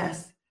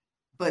 Yes.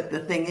 But the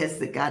thing is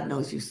that God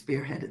knows you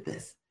spearheaded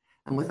this.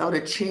 And without a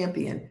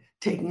champion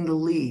taking the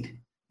lead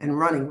and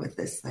running with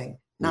this thing,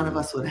 none of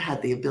us would have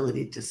had the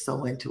ability to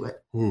sow into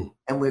it.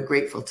 And we're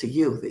grateful to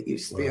you that you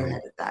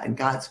spearheaded that. And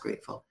God's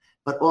grateful.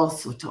 But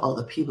also to all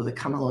the people that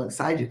come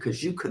alongside you,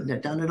 because you couldn't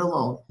have done it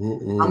alone.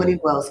 How many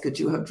wells could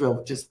you have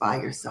drilled just by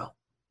yourself?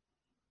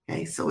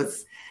 Okay, so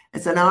it's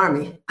an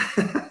army.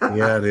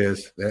 Yeah, it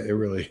is. It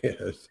really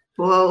is.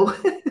 Whoa.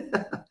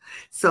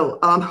 So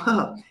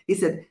he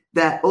said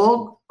that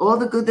all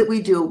the good that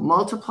we do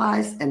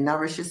multiplies and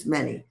nourishes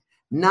many.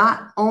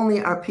 Not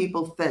only are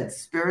people fed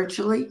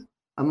spiritually,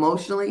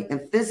 emotionally,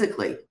 and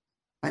physically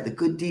by the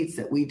good deeds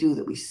that we do,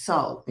 that we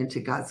sow into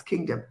God's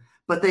kingdom,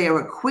 but they are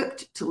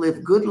equipped to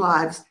live good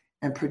lives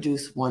and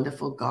produce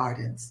wonderful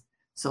gardens.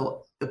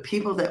 So the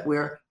people that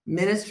we're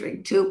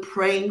ministering to,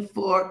 praying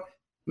for,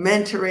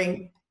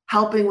 mentoring,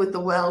 helping with the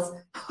wells,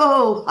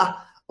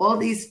 all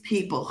these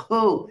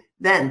people,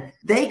 then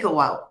they go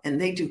out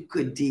and they do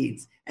good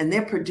deeds and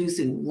they're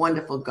producing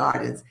wonderful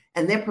gardens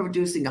and they're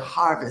producing a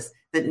harvest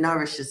that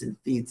nourishes and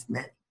feeds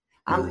many.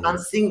 I'm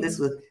seeing this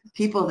with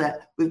people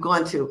that we've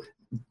gone to,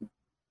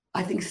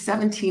 I think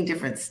 17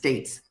 different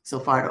states so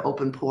far to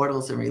open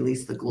portals and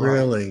release the glory.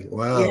 Really?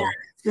 Wow. Yeah,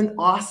 it's been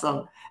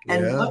awesome.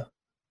 And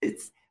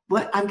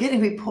what I'm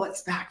getting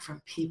reports back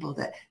from people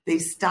that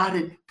they've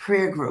started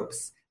prayer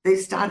groups. They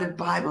started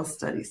Bible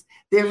studies.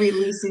 They're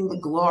releasing the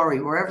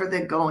glory wherever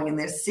they're going, and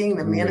they're seeing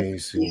the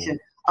manifestation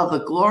of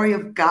the glory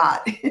of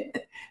God.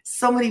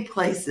 So many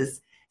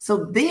places.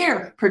 So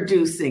they're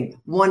producing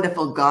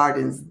wonderful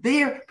gardens.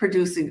 They're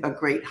producing a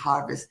great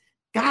harvest.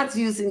 God's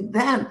using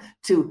them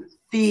to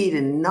feed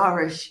and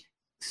nourish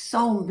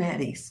so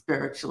many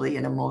spiritually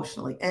and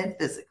emotionally and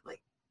physically.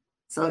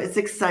 So it's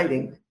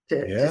exciting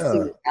to see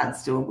what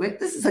God's doing.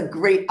 This is a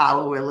great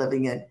hour we're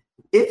living in,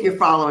 if you're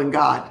following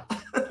God.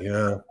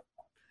 Yeah.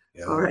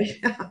 All right.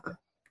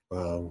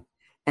 Wow.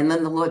 And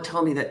then the Lord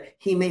told me that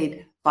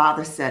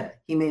Father said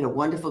he made a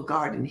wonderful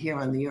garden here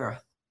on the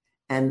earth.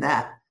 And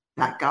that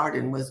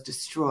garden was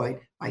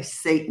destroyed by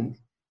Satan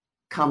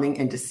coming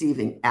and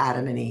deceiving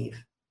Adam and Eve.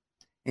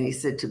 And he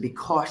said to be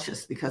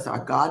cautious because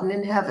our garden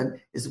in heaven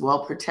is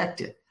well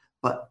protected.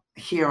 But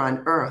here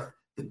on earth,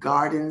 the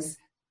gardens,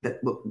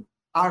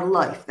 our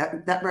life,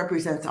 that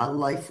represents our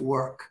life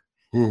work.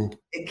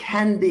 It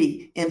can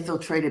be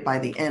infiltrated by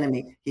the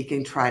enemy. He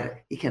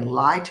can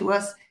lie to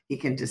us. He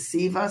can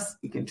deceive us.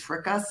 He can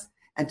trick us.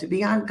 And to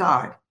be on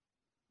guard,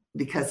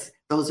 because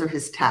those are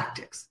his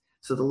tactics.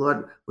 So the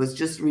Lord was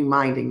just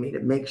reminding me to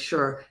make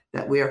sure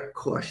that we are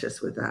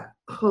cautious with that.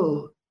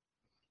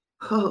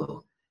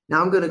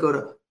 Now I'm going to go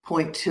to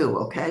point 2,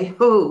 okay?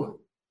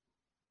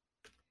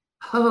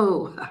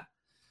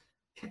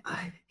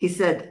 He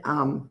said,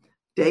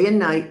 day and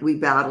night we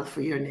battle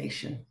for your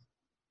nation,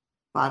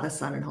 Father,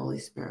 Son, and Holy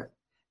Spirit,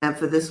 and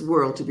for this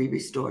world to be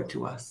restored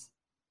to us.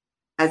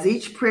 As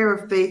each prayer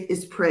of faith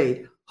is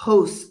prayed,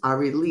 hosts are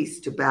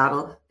released to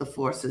battle the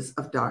forces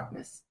of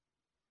darkness.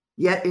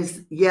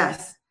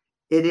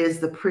 It is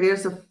the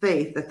prayers of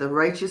faith that the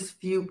righteous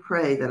few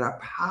pray that are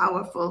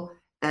powerful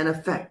and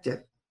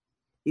effective.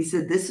 He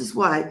said, this is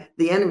why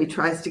the enemy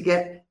tries to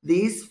get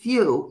these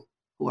few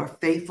who are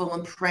faithful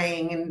and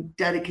praying and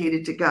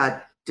dedicated to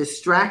God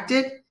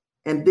distracted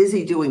and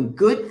busy doing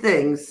good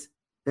things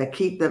that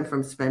keep them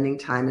from spending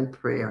time in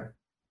prayer.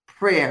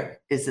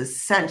 Prayer is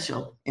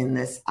essential in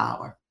this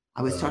hour.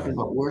 I was talking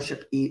about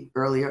worship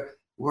earlier.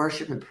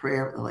 Worship and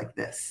prayer are like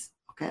this,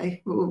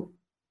 okay?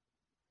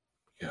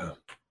 Yeah.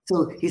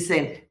 So he's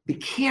saying, be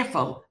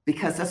careful,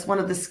 because that's one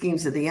of the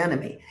schemes of the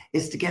enemy,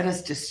 is to get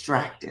us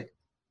distracted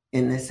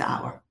in this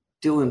hour,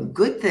 doing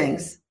good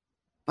things,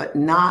 but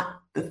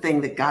not the thing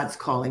that God's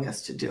calling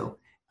us to do.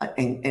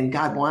 And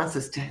God wants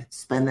us to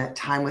spend that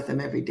time with him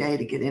every day,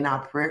 to get in our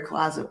prayer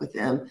closet with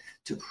him,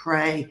 to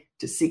pray,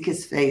 to seek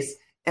his face.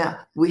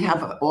 We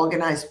have an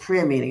organized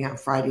prayer meeting on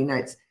Friday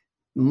nights.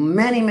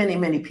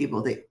 Many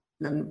people,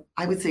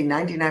 I would say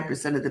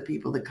 99% of the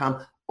people that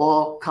come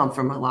all come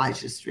from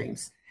Elijah's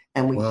dreams.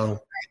 And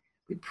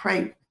we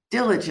pray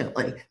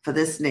diligently for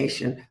this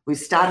nation. We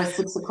start at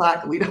 6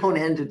 o'clock. We don't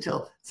end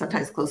until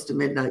sometimes close to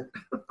midnight.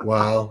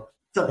 Wow.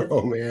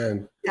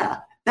 Man. Yeah,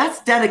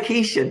 that's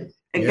dedication.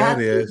 And God,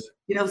 it is.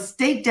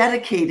 Stay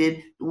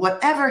dedicated.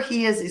 Whatever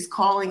he's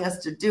calling us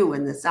to do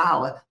in this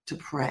hour, to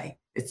pray.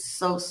 It's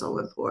so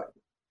important.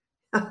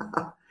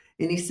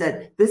 And he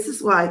said, this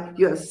is why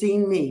you have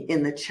seen me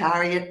in the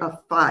chariot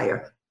of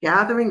fire,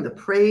 gathering the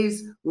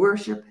praise,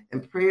 worship,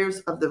 and prayers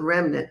of the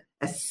remnant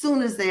as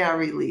soon as they are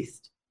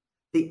released.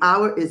 The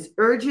hour is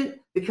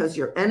urgent because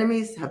your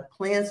enemies have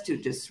plans to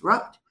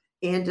disrupt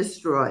and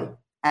destroy.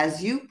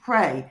 As you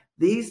pray,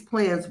 these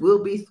plans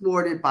will be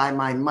thwarted by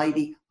my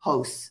mighty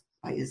hosts,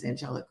 by his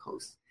angelic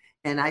hosts.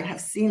 And I have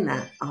seen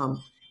that.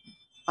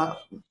 There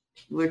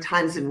were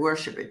times in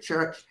worship at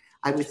church,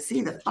 I would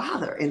see the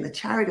Father in the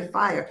chariot of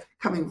fire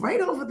coming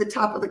right over the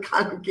top of the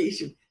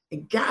congregation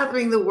and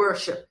gathering the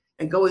worship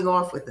and going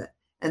off with it.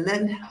 And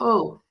then,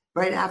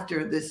 right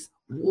after this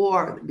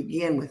war that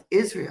began with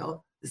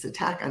Israel, this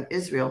attack on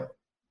Israel,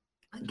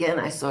 again,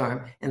 I saw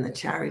him in the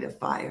chariot of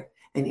fire,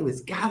 and he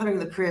was gathering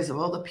the prayers of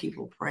all the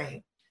people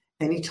praying.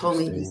 And he told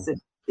me, he said,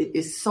 it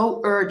is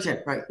so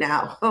urgent right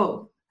now,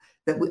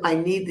 that I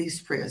need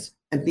these prayers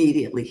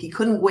immediately. He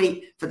couldn't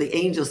wait for the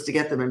angels to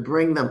get them and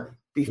bring them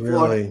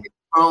before the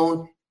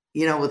throne,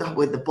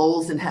 with the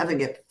bowls in heaven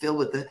get filled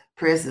with the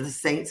prayers of the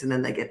saints, and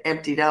then they get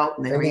emptied out.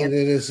 And it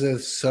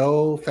is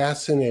so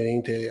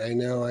fascinating I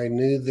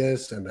knew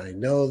this and I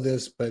know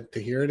this, but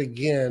to hear it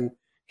again,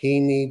 he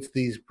needs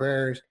these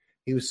prayers.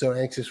 He was so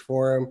anxious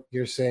for them.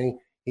 You're saying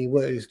he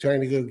was trying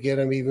to go get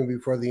them even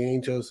before the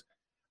angels.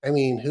 I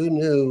mean, who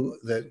knew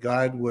that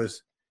God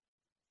was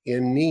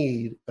in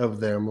need of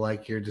them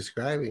like you're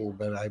describing?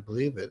 But I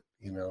believe it,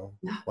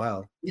 Yeah.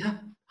 Wow. Yeah,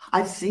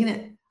 I've seen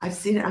it.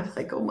 I'm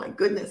like, oh my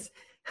goodness.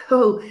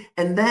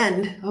 And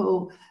then,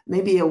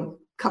 maybe a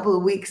couple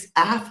of weeks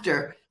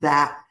after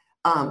that,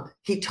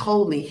 he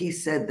told me, he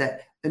said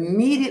that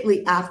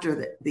immediately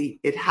after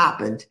it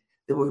happened,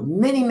 there were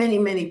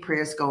many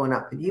prayers going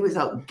up, and he was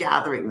out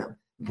gathering them,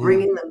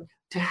 bringing them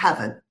to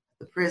heaven,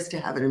 the prayers to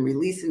heaven, and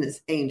releasing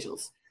his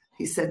angels.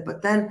 He said,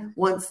 but then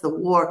once the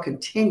war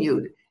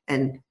continued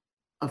and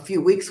a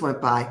few weeks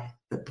went by,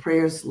 the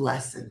prayers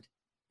lessened.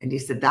 And he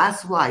said,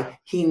 that's why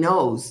he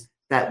knows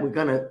that we're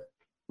going to,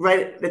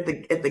 right at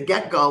the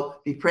get-go,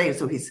 be praying.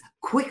 So he's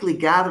quickly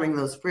gathering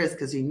those prayers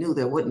because he knew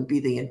there wouldn't be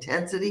the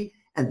intensity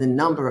and the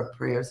number of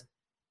prayers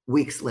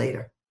weeks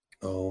later.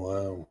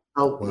 Oh,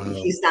 wow.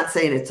 He's not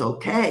saying it's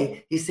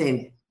okay. He's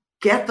saying,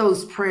 get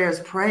those prayers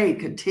prayed,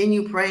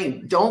 continue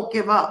praying. Don't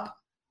give up.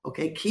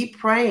 Okay, keep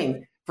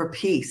praying for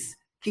peace.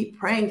 Keep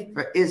praying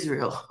for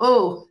Israel.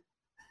 Oh,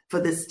 for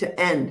this to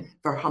end,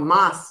 for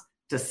Hamas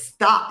to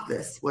stop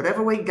this.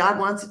 Whatever way God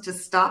wants it to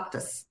stop,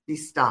 to be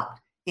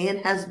stopped. And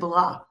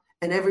Hezbollah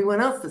and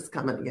everyone else that's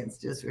coming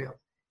against Israel.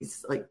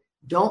 He's like,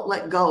 don't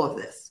let go of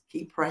this.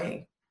 Keep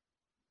praying.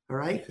 All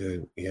right?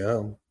 Good.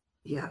 Yeah.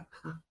 Yeah.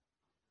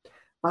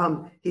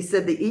 He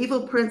said the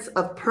evil prince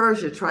of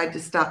Persia tried to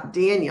stop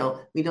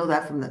Daniel. We know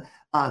that from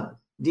the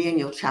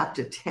Daniel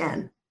chapter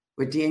 10,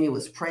 where Daniel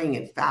was praying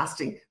and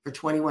fasting for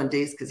 21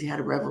 days because he had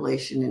a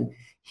revelation, and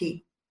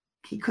he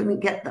couldn't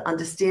get the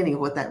understanding of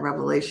what that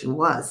revelation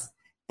was.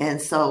 And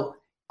so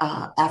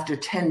after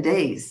 10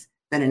 days,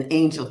 then an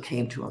angel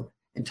came to him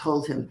and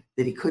told him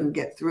that he couldn't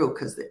get through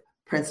because the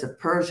prince of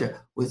Persia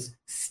was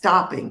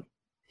stopping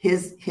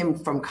him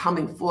from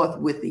coming forth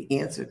with the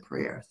answered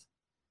prayers.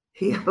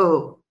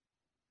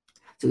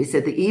 So he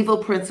said the evil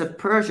prince of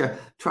Persia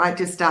tried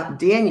to stop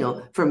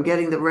Daniel from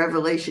getting the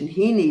revelation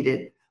he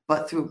needed,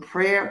 but through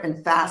prayer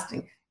and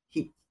fasting,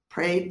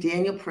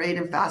 Daniel prayed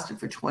and fasted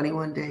for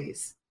 21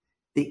 days.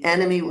 The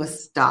enemy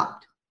was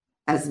stopped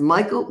as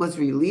Michael was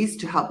released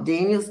to help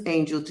Daniel's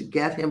angel to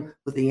get him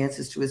with the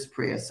answers to his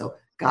prayers. So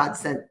God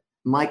sent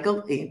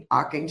Michael, the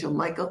archangel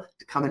Michael,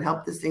 to come and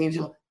help this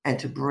angel and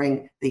to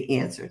bring the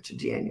answer to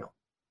Daniel.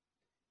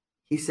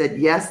 He said,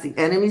 yes, the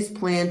enemy's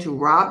plan to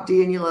rob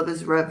Daniel of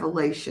his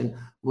revelation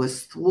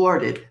was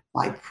thwarted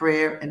by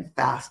prayer and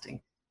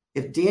fasting.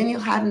 If Daniel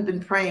hadn't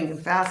been praying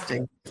and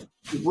fasting,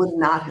 he would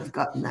not have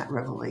gotten that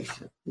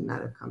revelation. He would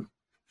not have come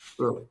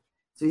through.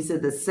 So he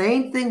said the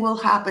same thing will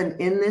happen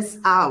in this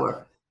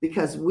hour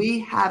because we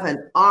have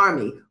an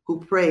army who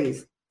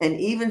prays and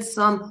even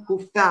some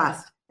who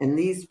fast, and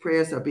these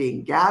prayers are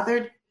being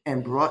gathered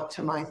and brought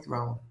to my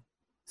throne.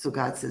 So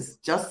God says,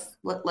 just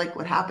like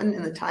what happened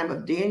in the time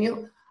of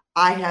Daniel,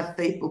 I have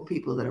faithful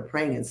people that are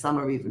praying, and some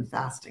are even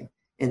fasting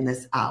in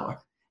this hour.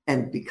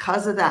 And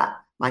because of that,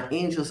 my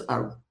angels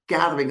are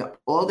gathering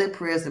up all their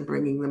prayers and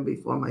bringing them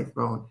before my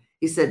throne.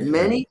 He said,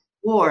 many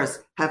wars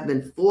have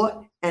been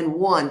fought and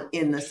won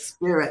in the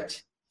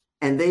spirit,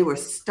 and they were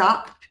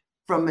stopped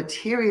from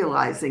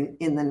materializing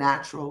in the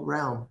natural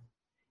realm.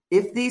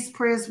 If these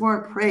prayers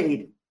weren't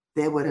prayed,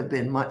 there would have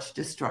been much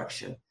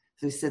destruction.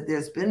 So he said,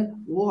 there's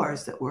been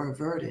wars that were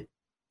averted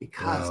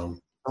because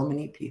so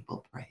many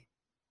people prayed.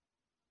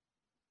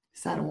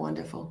 Is that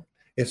wonderful?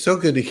 It's so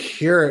good to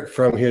hear it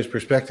from his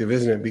perspective,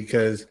 isn't it?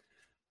 Because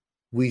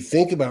we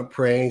think about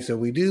praying, so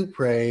we do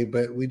pray,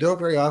 but we don't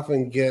very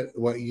often get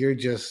what you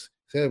just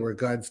said, where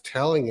God's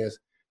telling us,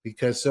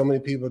 because so many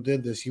people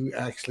did this, you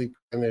actually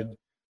prevented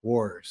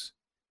wars,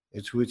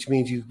 which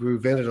means you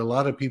prevented a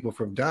lot of people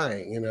from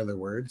dying, in other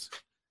words.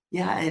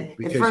 Yeah, and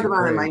further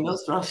on in my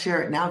notes, but I'll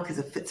share it now because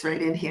it fits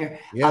right in here.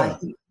 Yeah.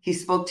 He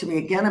spoke to me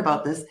again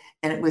about this,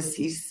 and it was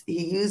he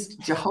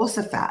used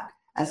Jehoshaphat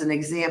as an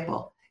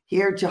example.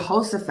 Here,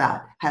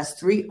 Jehoshaphat has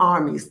 3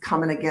 armies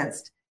coming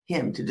against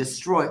him to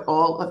destroy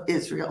all of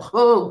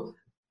Israel.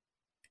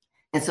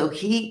 And so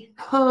he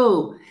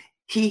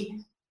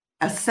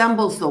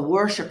assembles the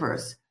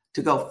worshipers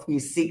to go. He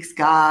seeks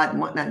God and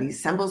whatnot. And he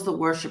assembles the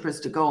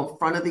worshipers to go in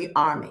front of the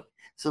army.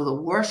 So the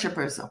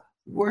worshipers are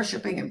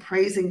worshiping and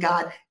praising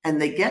God,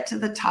 and they get to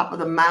the top of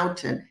the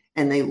mountain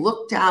and they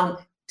look down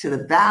to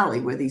the valley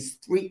where these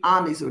 3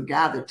 armies were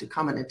gathered to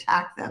come and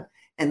attack them.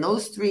 And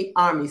those 3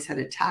 armies had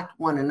attacked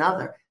one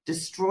another,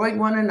 destroyed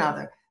one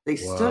another. They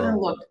stood and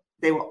looked.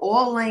 They were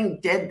all laying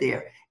dead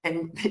there.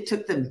 And it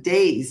took them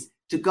days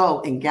to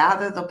go and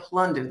gather the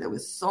plunder. There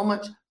was so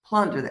much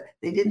plunder that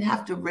they didn't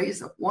have to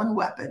raise up one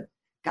weapon.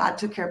 God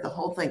took care of the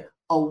whole thing.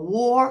 A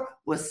war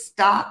was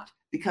stopped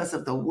because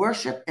of the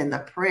worship and the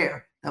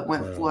prayer that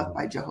went forth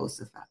by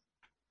Jehoshaphat.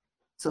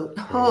 So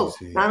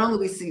not only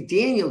we see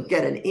Daniel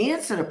get an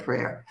answer to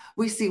prayer,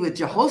 we see with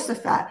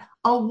Jehoshaphat,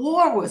 a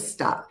war was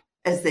stopped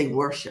as they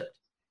worshiped.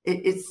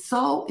 It's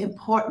so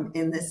important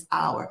in this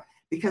hour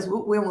because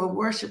when we're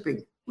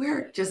worshiping,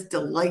 we're just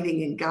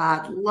delighting in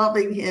God,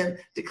 loving him,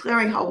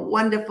 declaring how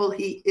wonderful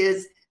he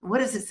is. And what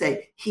does it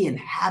say? He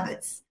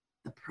inhabits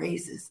the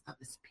praises of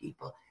his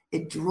people.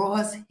 It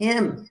draws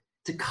him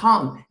to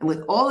come and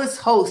with all his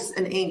hosts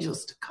and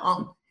angels to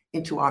come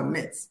into our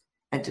midst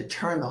and to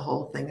turn the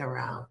whole thing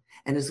around.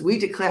 And as we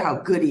declare how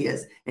good he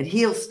is, and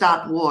he'll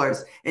stop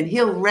wars and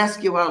he'll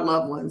rescue our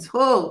loved ones.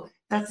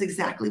 That's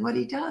exactly what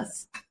he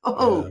does.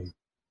 So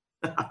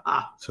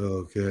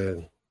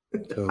good.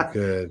 So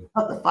good.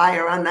 Put the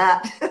fire on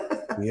that.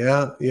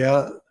 Yeah.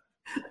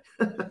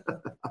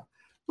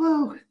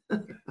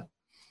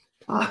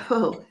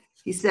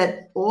 He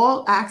said,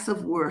 all acts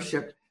of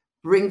worship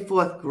bring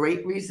forth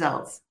great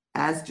results,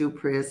 as do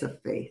prayers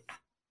of faith.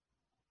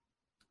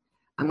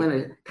 I'm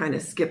going to kind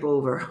of skip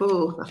over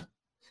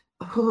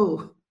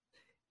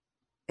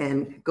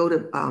and go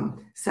to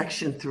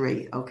section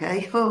 3,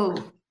 okay?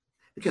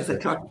 Because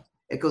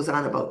it goes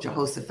on about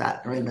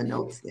Jehoshaphat or in the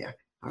notes there.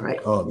 All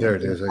right. Oh, there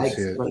it is. I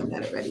see it. I explained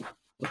that already.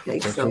 Okay.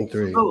 Section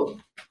 3. All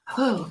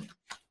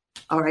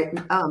right.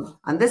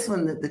 On this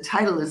one, the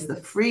title is "The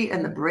Free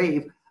and the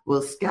Brave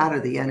Will Scatter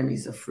the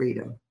Enemies of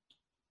Freedom."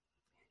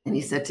 And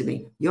he said to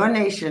me, your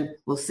nation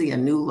will see a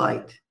new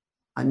light.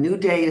 A new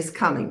day is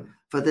coming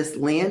for this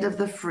land of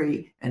the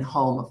free and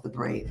home of the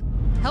brave.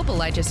 Help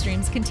Elijah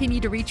Streams continue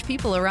to reach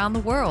people around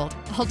the world.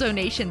 All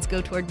donations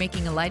go toward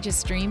making Elijah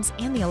Streams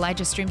and the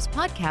Elijah Streams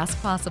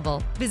podcast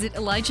possible. Visit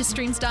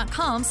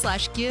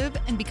ElijahStreams.com/give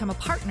and become a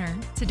partner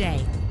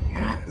today.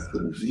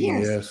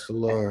 Yes,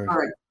 Lord.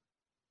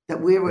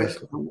 That we were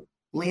the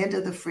land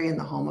of the free and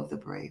the home of the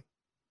brave.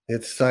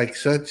 It's like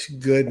such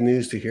good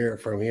news to hear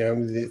it from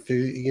him through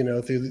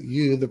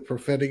you, the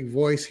prophetic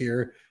voice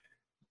here.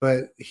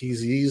 But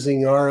he's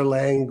using our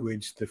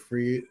language, the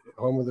free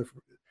home of the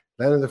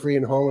land of the free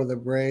and home of the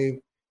brave,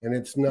 and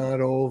it's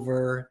not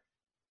over.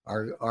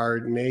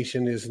 Our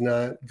nation is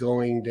not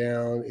going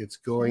down; it's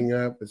going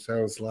up. It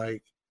sounds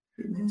like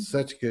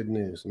such good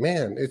news,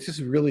 man. It's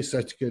just really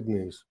such good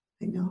news.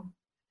 I know,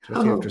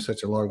 especially after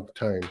such a long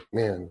time,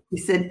 man. He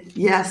said,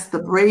 "Yes, the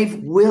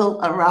brave will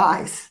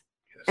arise,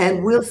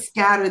 and will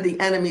scatter the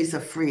enemies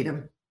of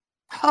freedom."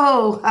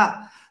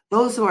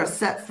 Those who are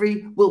set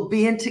free will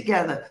band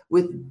together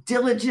with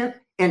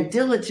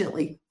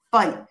diligently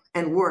fight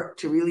and work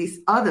to release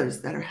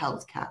others that are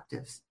held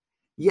captives.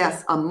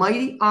 Yes, a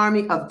mighty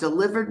army of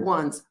delivered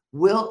ones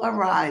will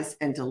arise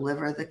and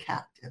deliver the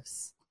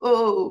captives.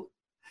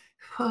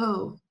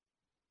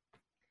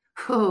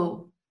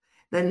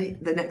 Then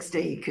the next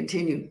day he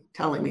continued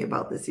telling me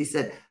about this. He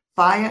said,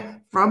 fire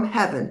from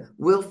heaven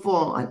will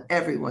fall on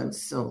everyone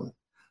soon.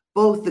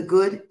 Both the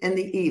good and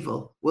the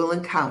evil will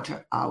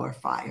encounter our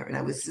fire. And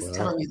I was just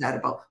telling you that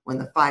about when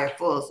the fire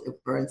falls,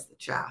 it burns the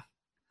chaff.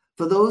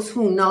 For those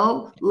who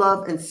know,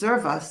 love, and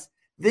serve us,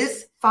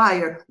 this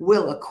fire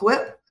will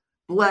equip,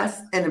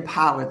 bless, and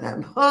empower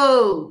them.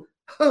 For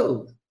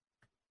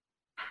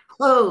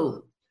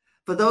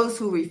those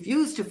who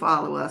refuse to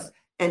follow us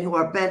and who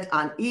are bent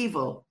on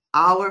evil,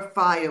 our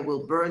fire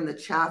will burn the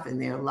chaff in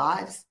their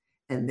lives,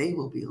 and they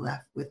will be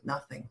left with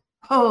nothing.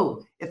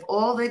 If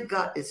all they've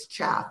got is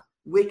chaff,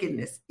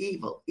 wickedness,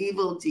 evil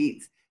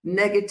deeds,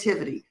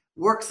 negativity,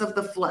 works of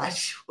the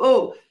flesh.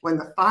 When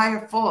the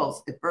fire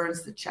falls, it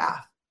burns the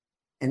chaff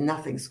and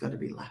nothing's going to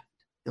be left.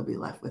 They'll be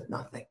left with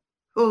nothing.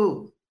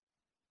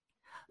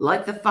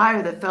 Like the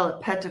fire that fell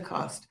at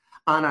Pentecost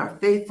on our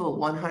faithful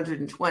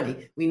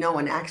 120. We know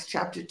in Acts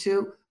chapter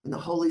 2, when the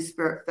Holy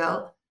Spirit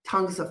fell,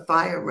 tongues of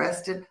fire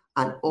rested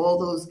on all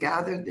those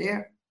gathered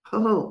there.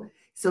 So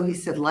he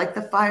said, like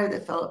the fire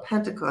that fell at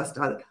Pentecost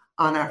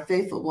on our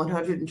faithful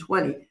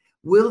 120,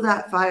 will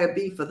that fire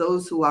be for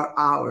those who are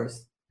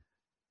ours?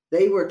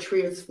 They were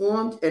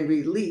transformed and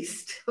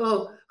released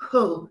to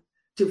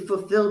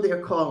fulfill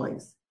their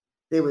callings.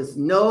 There was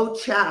no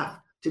chaff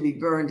to be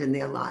burned in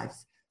their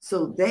lives.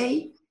 So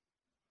they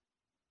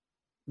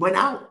went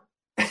out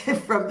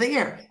from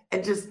there,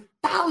 and just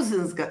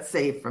thousands got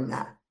saved from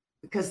that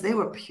because they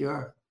were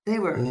pure. They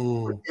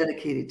were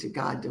dedicated to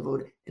God,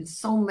 devoted. And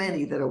so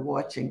many that are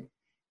watching,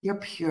 you're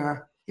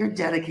pure. You're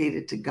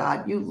dedicated to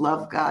God. You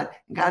love God.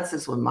 And God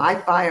says, when my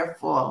fire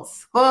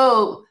falls,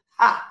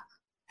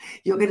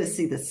 you're going to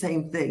see the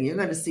same thing. You're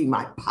going to see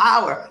my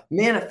power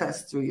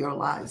manifest through your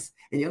lives.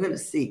 And you're going to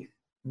see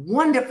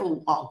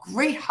wonderful,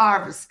 great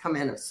harvests come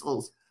in of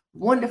souls.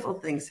 Wonderful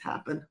things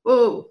happen.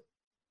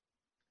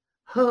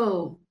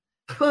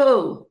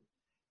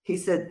 He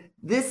said,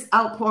 this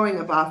outpouring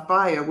of our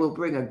fire will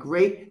bring a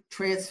great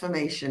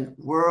transformation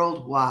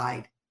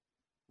worldwide.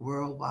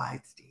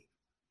 Worldwide, Steve.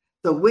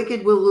 The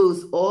wicked will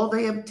lose all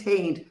they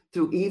obtained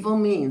through evil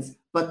means,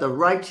 but the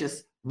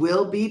righteous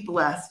will be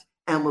blessed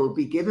and will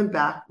be given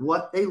back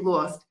what they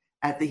lost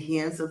at the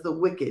hands of the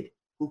wicked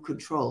who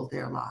control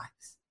their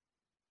lives.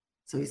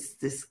 So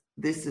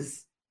this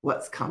is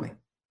what's coming.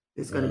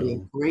 There's going to be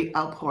a great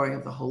outpouring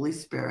of the Holy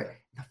Spirit.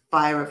 The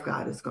fire of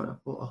God is going to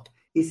fall.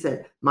 He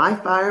said, my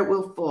fire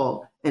will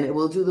fall, and it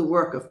will do the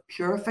work of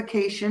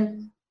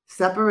purification,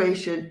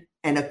 separation,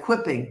 and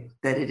equipping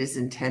that it is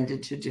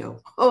intended to do.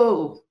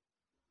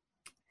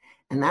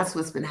 And that's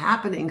what's been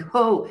happening,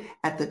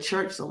 at the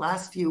church the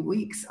last few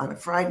weeks on a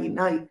Friday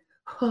night.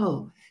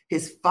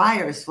 His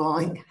fire is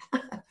falling.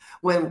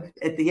 When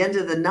at the end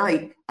of the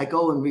night, I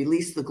go and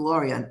release the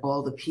glory on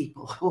all the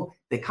people.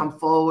 They come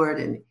forward,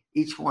 and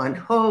each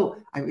one,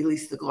 I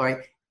release the glory.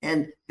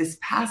 And this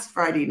past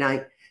Friday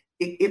night,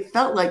 it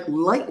felt like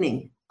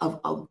lightning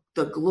of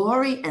the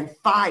glory and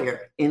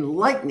fire in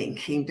lightning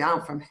came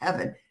down from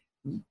heaven,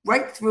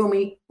 right through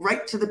me,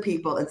 right to the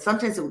people. And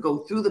sometimes it would go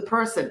through the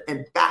person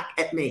and back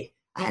at me.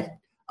 I had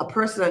a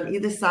person on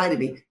either side of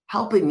me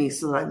helping me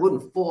so that I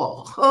wouldn't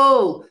fall.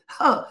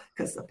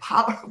 Because the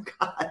power of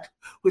God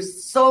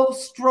was so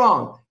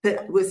strong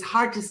that it was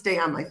hard to stay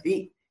on my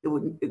feet. It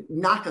would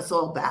knock us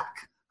all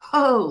back.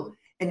 And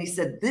he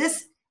said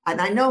this, and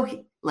I know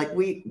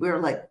we're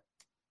like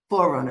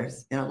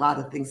forerunners in a lot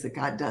of things that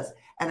God does.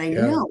 And I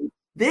know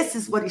this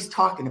is what he's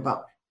talking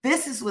about.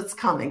 This is what's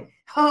coming.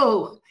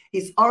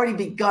 He's already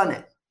begun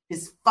it.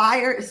 His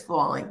fire is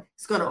falling.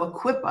 It's going to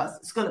equip us.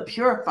 It's going to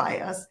purify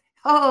us.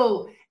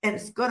 And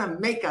it's going to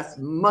make us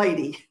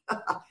mighty.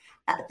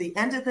 At the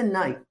end of the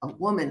night, a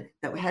woman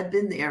that had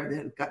been there, that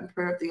had gotten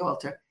prayer at the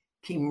altar,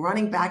 came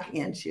running back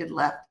in. She had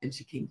left and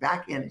she came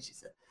back in and she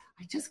said,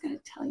 I just got to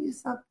tell you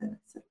something. I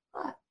said,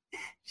 what?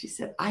 She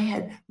said, I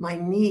had my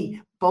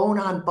knee bone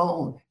on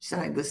bone. She said,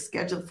 I was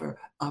scheduled for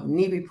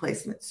knee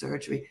replacement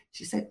surgery.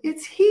 She said,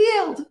 it's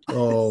healed.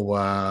 Oh,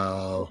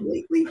 wow.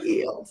 Completely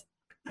healed.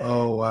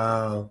 Oh,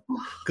 wow.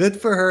 Good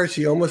for her.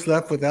 She almost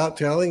left without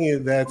telling you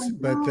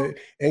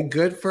and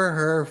good for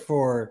her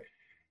for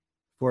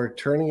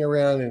turning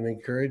around and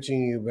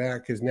encouraging you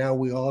back, because now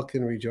we all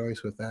can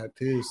rejoice with that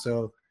too.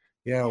 So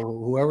yeah,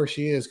 whoever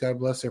she is, God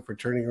bless her for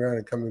turning around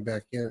and coming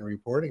back in and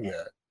reporting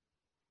that.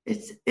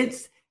 It's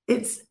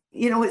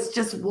it's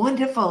just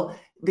wonderful,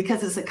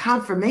 because it's a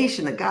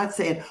confirmation that God's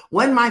saying,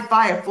 when my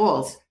fire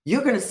falls,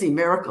 you're going to see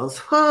miracles.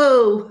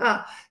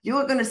 Oh, you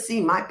are going to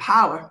see my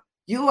power.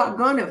 You are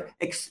going to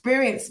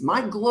experience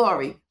my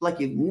glory like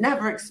you've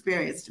never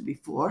experienced it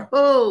before.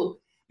 Oh,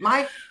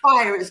 my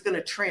fire is going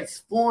to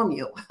transform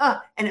you,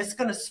 and it's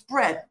going to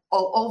spread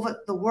all over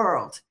the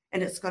world,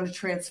 and it's going to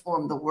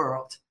transform the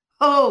world.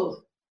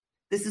 Oh,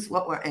 this is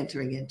what we're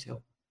entering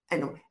into.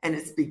 And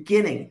it's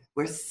beginning.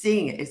 We're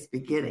seeing it. It's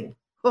beginning.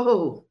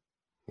 Oh.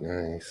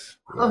 Nice.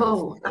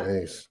 Oh.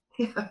 Nice.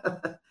 Yeah.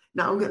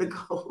 Now I'm going to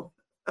go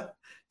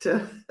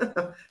to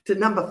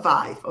number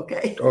 5,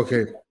 okay?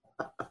 Okay.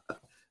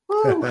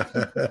 Well,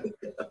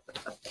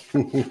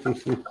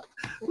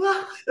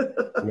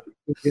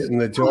 getting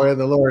the joy of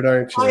the Lord,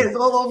 aren't you? It's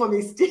all over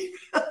me, Steve.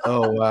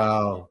 Oh,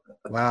 wow.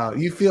 Wow.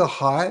 You feel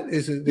hot?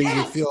 Is it that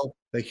you feel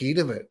the heat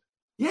of it?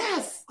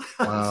 Yes.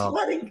 Wow. I'm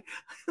sweating.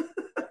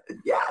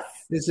 Yes.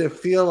 Does it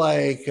feel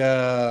like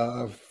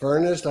a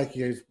furnace, like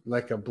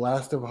a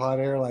blast of hot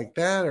air like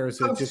that? Or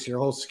is it just your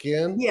whole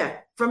skin? Yeah.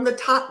 From the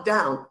top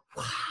down.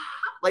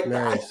 Like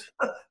nice.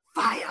 That.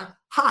 Fire.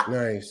 Hot.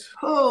 Nice.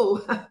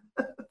 Oh.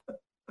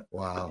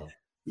 Wow.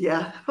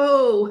 Yeah.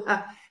 Oh.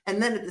 And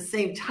then at the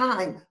same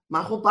time,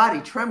 my whole body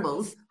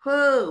trembles.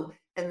 Oh.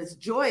 And this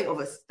joy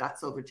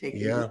starts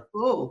overtaking me.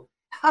 Oh.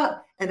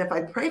 And if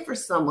I pray for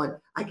someone,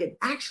 I can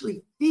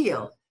actually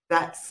feel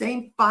that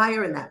same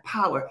fire and that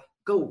power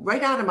go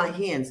right out of my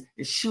hands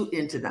and shoot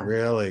into them.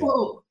 Really?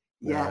 Oh.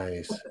 Yeah.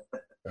 Nice.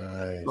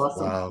 Nice.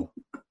 Awesome. Wow.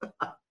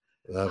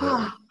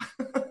 Love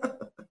it.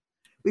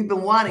 We've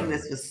been wanting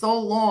this for so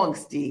long,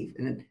 Steve,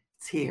 and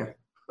it's here.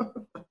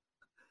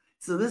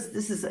 So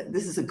this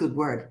is a good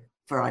word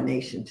for our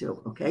nation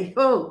too. Okay.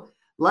 Oh,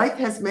 life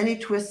has many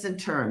twists and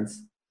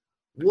turns.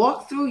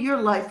 Walk through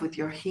your life with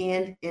your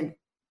hands in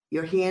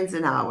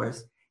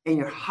ours and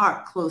your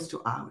heart close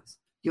to ours.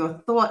 Your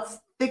thoughts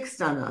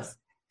fixed on us,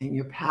 and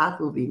your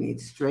path will be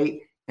made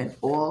straight and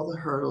all the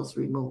hurdles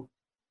removed.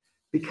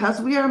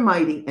 Because we are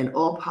mighty and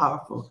all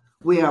powerful,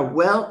 we are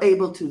well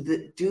able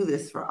to do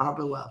this for our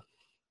beloved.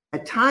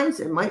 At times,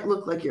 it might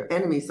look like your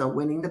enemies are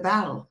winning the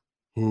battle.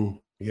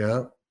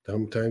 Yeah,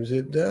 sometimes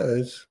it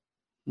does.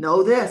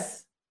 Know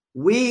this: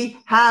 we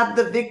have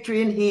the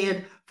victory in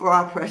hand for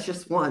our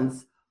precious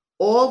ones.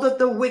 All that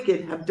the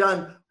wicked have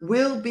done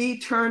will be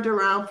turned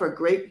around for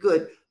great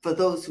good for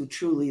those who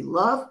truly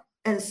love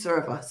and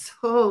serve us.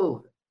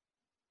 Oh,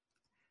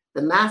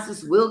 the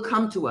masses will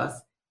come to us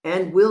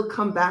and will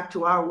come back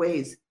to our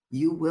ways.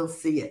 You will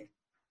see it.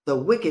 The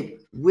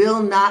wicked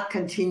will not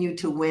continue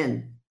to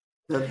win.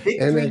 The victory.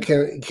 And then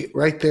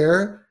right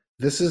there,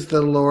 this is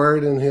the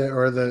Lord and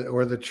or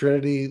the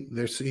Trinity.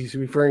 He's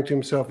referring to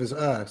himself as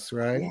us,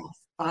 right?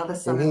 Yes, Father,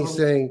 Son, and he's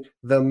saying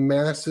the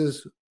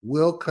masses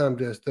will come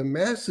to us. The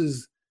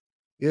masses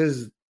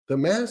is the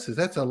masses.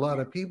 That's a lot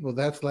of people.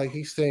 That's like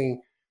he's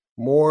saying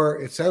more.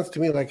 It sounds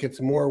to me like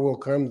it's more will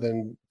come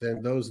than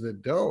those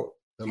that don't.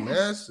 The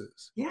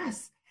masses.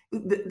 Yes,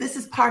 this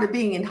is part of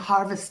being in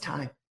harvest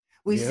time.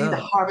 We see the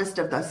harvest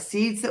of the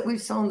seeds that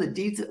we've sown, the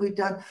deeds that we've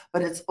done,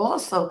 but it's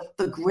also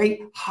the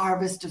great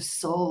harvest of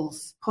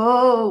souls.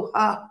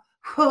 That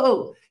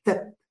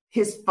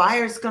his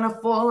fire is going to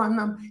fall on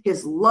them.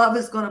 His love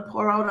is going to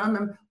pour out on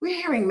them. We're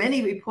hearing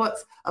many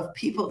reports of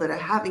people that are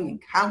having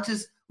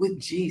encounters with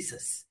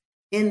Jesus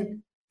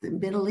in the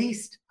Middle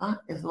East.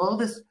 With all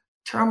this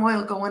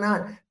turmoil going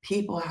on,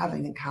 people are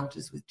having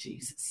encounters with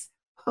Jesus.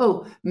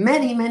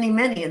 Many, many,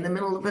 many in the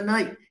middle of the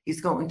night,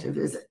 he's going to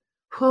visit.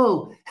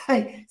 So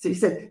he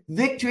said,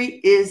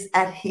 victory is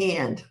at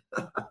hand.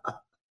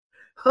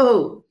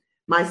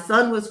 My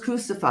son was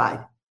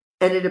crucified,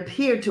 and it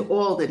appeared to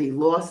all that he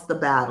lost the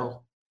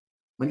battle.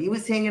 When he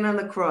was hanging on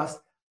the cross,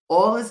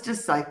 all his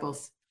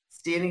disciples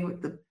standing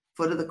at the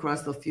foot of the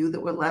cross, the few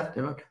that were left,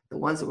 and the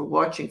ones that were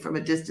watching from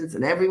a distance,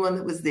 and everyone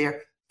that was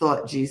there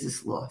thought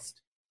Jesus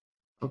lost.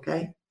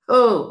 Okay?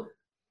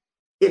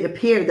 It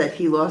appeared that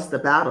he lost the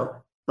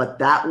battle, but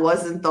that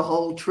wasn't the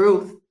whole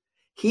truth.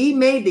 He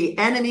made the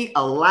enemy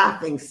a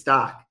laughing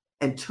stock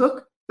and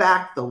took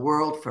back the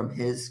world from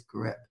his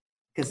grip.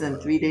 Because then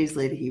 3 days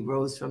later, he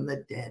rose from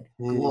the dead.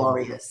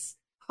 Glorious.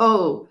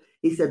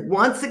 He said,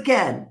 once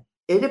again,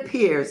 it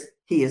appears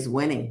he is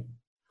winning.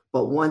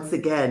 But once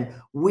again,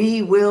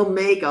 we will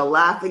make a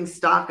laughing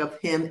stock of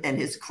him and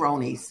his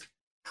cronies.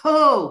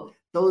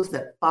 Those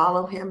that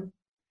follow him,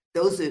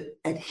 those that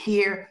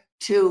adhere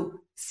to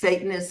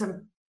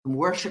Satanism and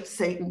worship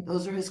Satan,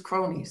 those are his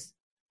cronies.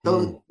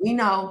 Those we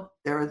know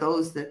there are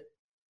those that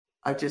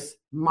are just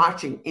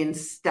marching in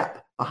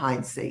step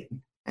behind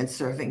Satan and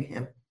serving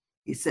him.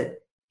 He said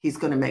he's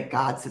going to make,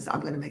 God says, I'm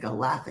going to make a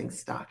laughing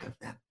stock of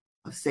them,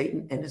 of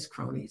Satan and his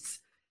cronies.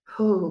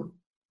 Oh,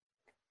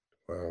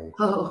 Wow.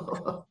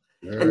 oh.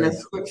 Very And the cool.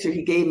 scripture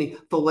he gave me,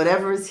 for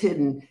whatever is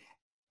hidden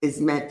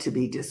is meant to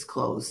be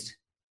disclosed,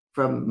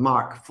 from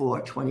Mark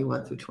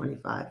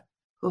 4:21-25.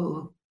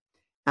 Oh.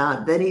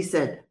 Then he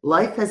said,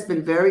 life has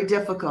been very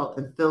difficult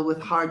and filled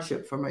with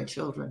hardship for my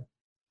children.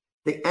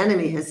 The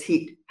enemy has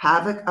heaped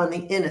havoc on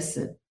the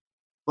innocent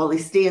while he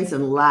stands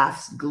and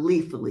laughs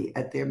gleefully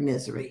at their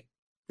misery.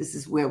 This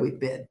is where we've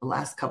been the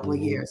last couple of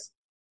years.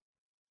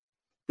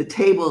 The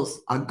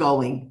tables are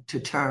going to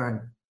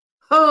turn.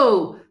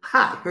 Oh,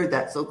 I heard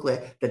that so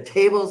clear. The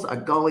tables are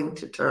going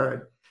to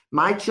turn.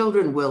 My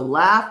children will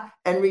laugh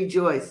and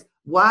rejoice,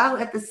 while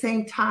at the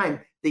same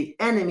time, the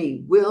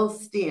enemy will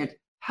stand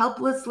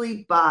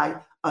helplessly by,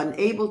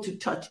 unable to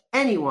touch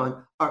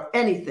anyone or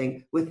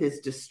anything with his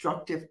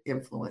destructive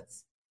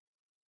influence.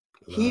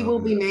 He will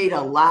be made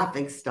a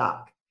laughing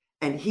stock,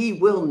 and he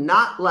will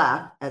not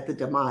laugh at the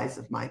demise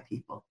of my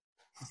people.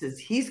 He says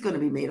he's going to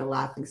be made a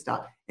laughing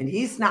stock, and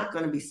he's not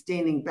going to be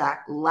standing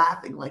back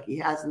laughing like he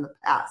has in the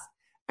past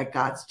at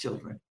God's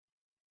children.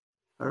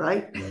 All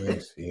right?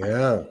 Nice.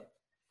 Yeah.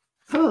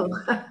 Oh.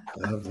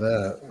 Love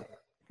that.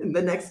 And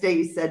the next day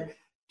he said,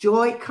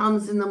 joy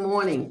comes in the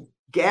morning.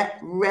 Get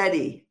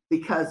ready,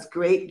 because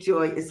great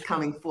joy is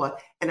coming forth.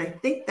 And I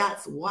think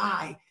that's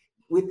why,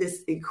 with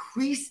this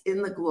increase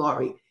in the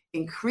glory,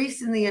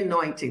 increase in the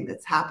anointing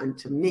that's happened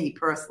to me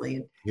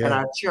personally at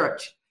our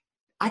church,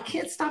 I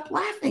can't stop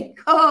laughing.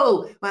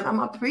 Oh, when I'm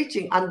up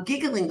preaching, I'm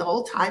giggling the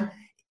whole time.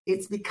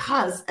 It's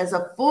because as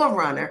a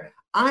forerunner,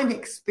 I'm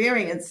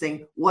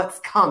experiencing what's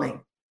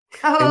coming.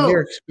 And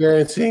you're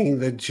experiencing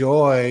the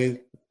joy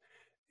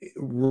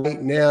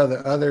right now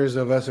that others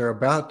of us are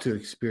about to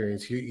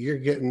experience. You're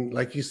getting,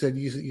 like you said,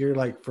 you're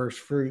like first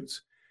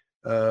fruits.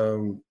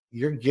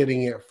 You're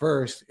getting it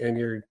first,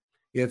 and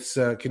it's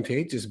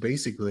contagious.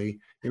 Basically,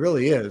 it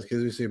really is,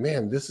 because we say,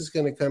 "Man, this is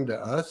going to come to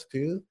us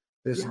too."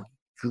 This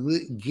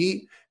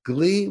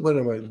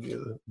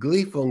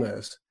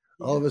gleefulness,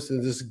 all of us,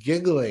 and this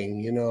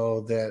giggling,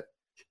 that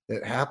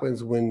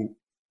happens when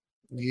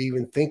you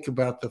even think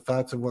about the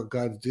thoughts of what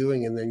God's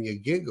doing, and then you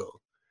giggle.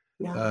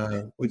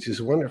 Which is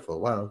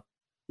wonderful. Wow.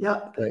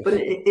 Yeah. Nice. But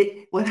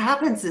what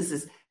happens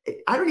is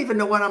I don't even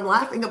know what I'm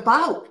laughing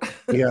about.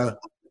 Yeah.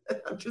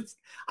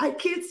 I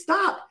can't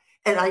stop.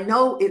 And I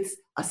know it's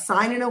a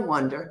sign and a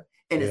wonder.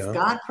 And it's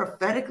God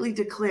prophetically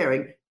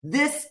declaring,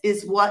 this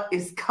is what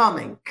is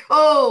coming.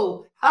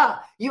 Oh,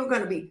 you're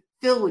going to be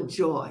filled with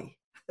joy.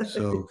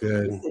 So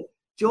good.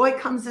 Joy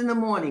comes in the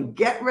morning.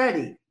 Get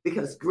ready,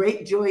 because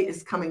great joy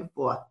is coming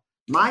forth.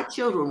 My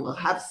children will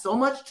have so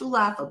much to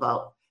laugh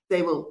about.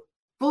 They will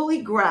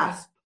fully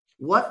grasp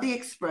what the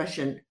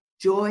expression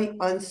joy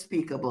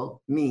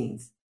unspeakable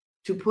means.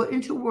 To put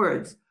into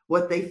words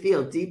what they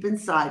feel deep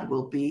inside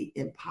will be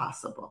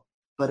impossible,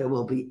 but it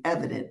will be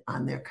evident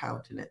on their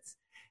countenance.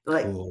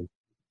 Like, cool.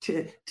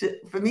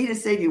 For me to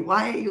say to you,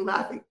 why are you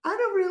laughing? I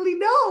don't really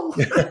know.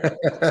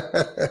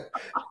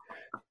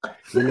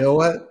 You know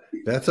what?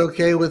 That's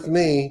okay with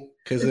me,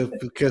 because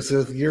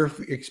if you're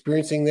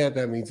experiencing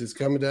that means it's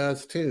coming to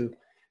us too.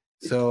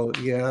 So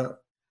yeah.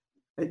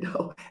 I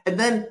know. And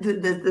then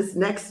this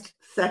next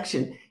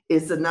section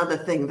is another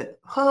thing that,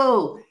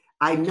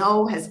 I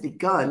know has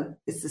begun.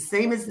 It's the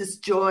same as this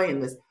joy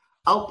and this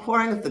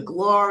outpouring of the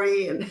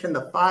glory and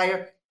the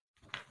fire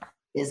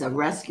is a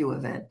rescue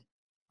event.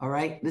 All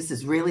right. This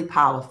is really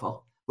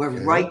powerful.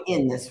 We're right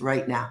in this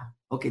right now.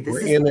 Okay.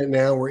 We're in it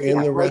now. We're in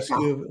the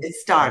rescue. Now.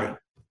 It's starting.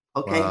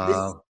 Okay.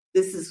 Wow.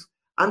 This is,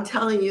 I'm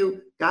telling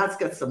you, God's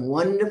got some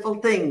wonderful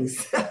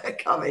things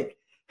coming.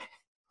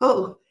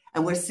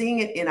 And we're seeing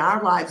it in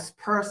our lives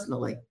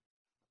personally,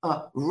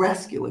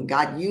 rescue, and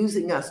God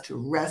using us to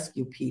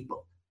rescue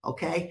people,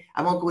 okay?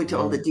 I won't go into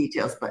all the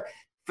details, but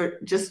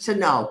just to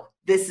know,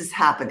 this is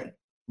happening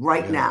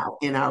right now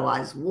in our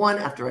lives, one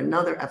after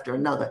another.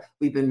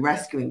 We've been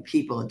rescuing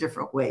people in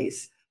different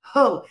ways.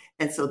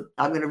 And so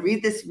I'm going to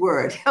read this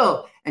word,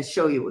 and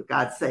show you what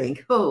God's saying.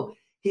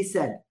 He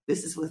said,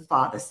 this is what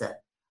Father said.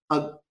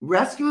 A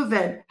rescue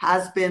event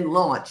has been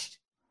launched.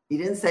 He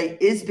didn't say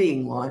is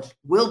being launched,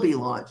 will be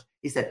launched.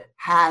 He said,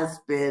 has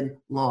been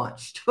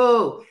launched.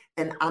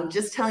 And I'm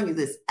just telling you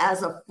this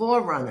as a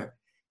forerunner.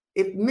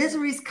 If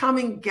misery's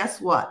coming,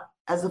 guess what?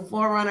 As a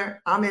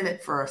forerunner, I'm in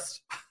it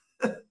first.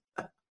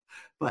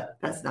 But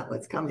that's not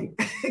what's coming.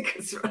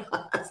 Because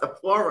as a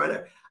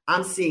forerunner,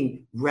 I'm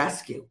seeing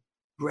rescue.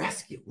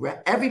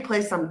 Every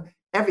place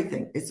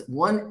everything. It's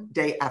one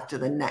day after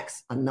the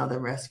next, another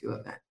rescue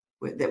event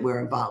that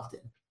we're involved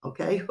in.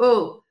 Okay?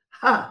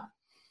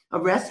 A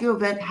rescue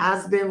event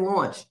has been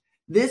launched.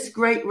 This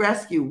great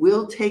rescue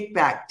will take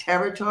back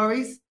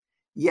territories,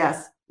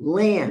 yes,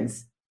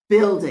 lands,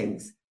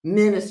 buildings,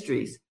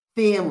 ministries,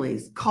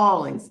 families,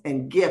 callings,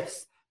 and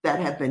gifts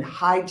that have been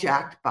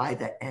hijacked by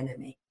the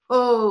enemy.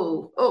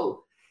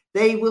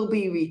 They will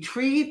be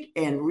retrieved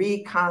and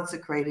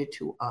reconsecrated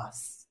to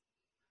us.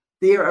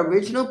 Their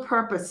original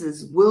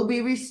purposes will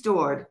be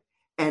restored,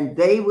 and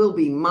they will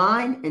be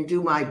mine and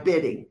do my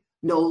bidding.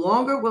 No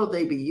longer will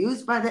they be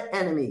used by the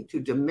enemy to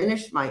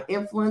diminish my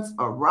influence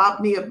or rob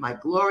me of my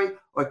glory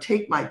or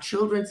take my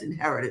children's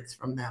inheritance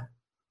from them.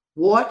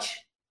 Watch,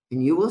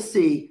 and you will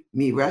see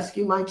me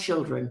rescue my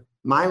children,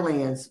 my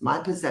lands, my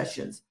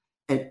possessions,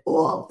 and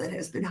all that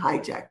has been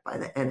hijacked by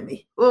the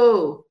enemy.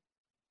 Oh,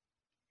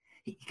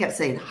 he kept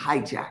saying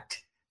hijacked.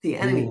 The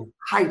enemy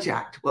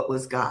hijacked what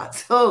was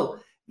God's. Oh,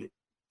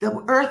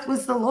 the earth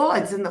was the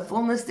Lord's and the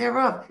fullness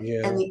thereof,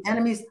 and the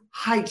enemies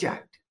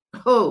hijacked.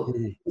 Oh,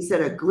 he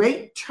said, a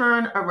great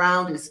turn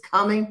around is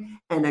coming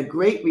and a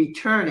great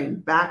returning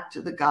back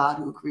to the God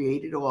who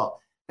created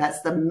all.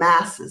 That's the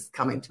masses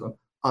coming to him.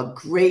 A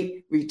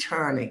great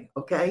returning,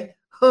 okay?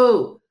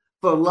 Oh,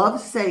 for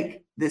love's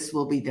sake, this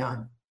will be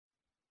done.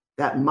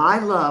 That my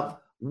love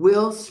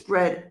will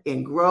spread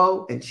and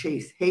grow and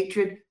chase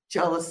hatred,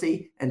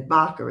 jealousy, and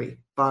mockery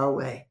far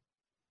away.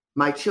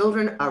 My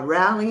children are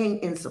rallying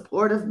in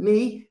support of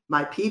me,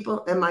 my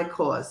people, and my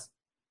cause.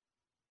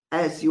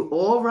 As you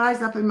all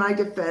rise up in my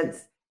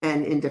defense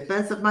and in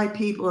defense of my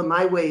people and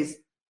my ways,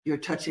 you're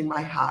touching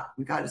my heart.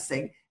 And God is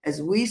saying,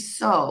 as we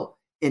sow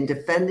in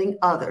defending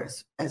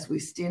others, as we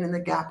stand in the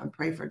gap and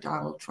pray for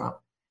Donald Trump,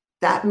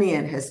 that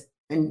man has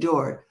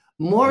endured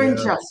more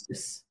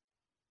injustice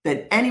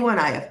than anyone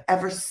I have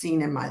ever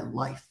seen in my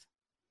life.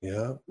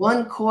 Yeah.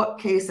 One court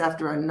case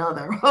after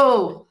another.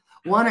 Oh,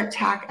 one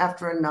attack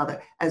after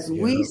another. As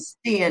we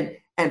stand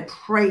and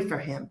pray for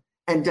him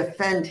and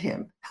defend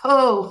him.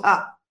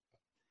 Oh,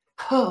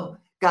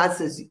 God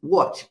says,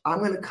 watch, I'm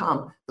going to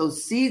come.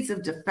 Those seeds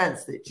of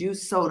defense that you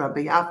sowed on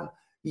behalf of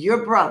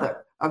your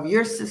brother, of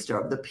your sister,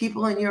 of the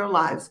people in your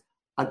lives,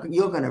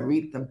 you're going to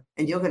reap them,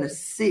 and you're going to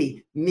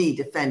see me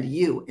defend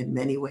you in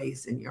many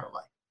ways in your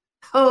life.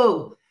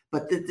 Oh,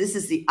 but this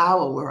is the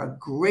hour where a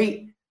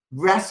great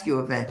rescue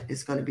event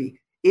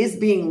is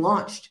being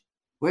launched.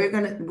 We're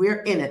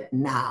in it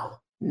now.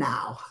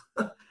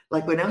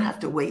 Like we don't have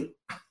to wait.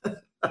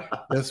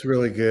 That's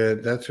really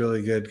good. That's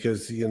really good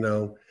because,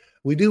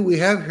 we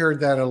have heard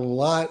that a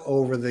lot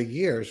over the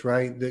years,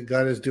 right? That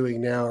God is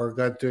doing now, or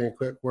God's doing a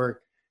quick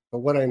work. But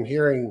what I'm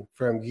hearing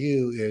from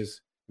you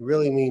is it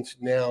really means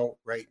now.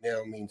 Right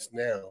now means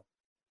now.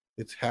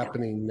 It's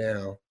happening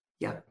now.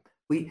 Yeah.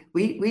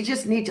 We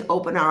just need to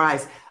open our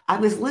eyes. I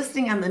was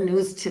listening on the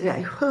news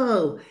today.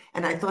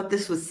 And I thought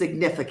this was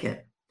significant.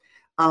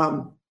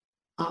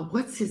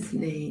 What's his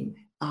name?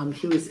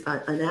 He was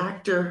an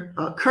actor,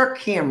 Kirk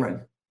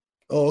Cameron.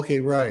 Oh,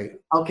 okay, right.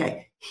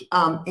 Okay.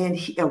 And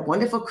he, a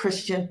wonderful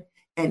Christian,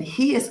 and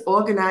he is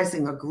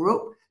organizing a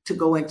group to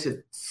go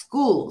into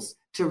schools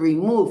to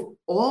remove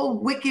all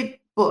wicked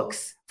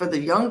books for the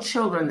young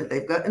children that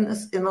they've got in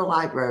the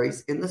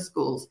libraries, in the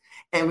schools,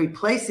 and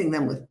replacing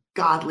them with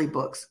godly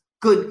books,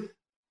 good,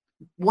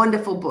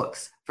 wonderful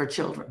books for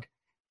children.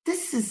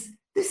 This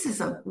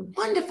is a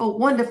wonderful,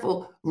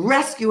 wonderful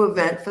rescue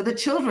event for the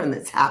children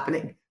that's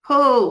happening.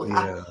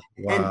 Wow.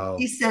 And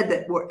he said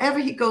that wherever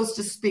he goes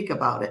to speak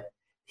about it,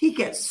 he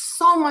gets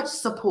so much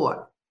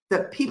support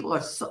that people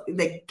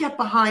they get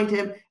behind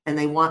him and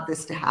they want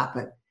this to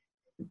happen.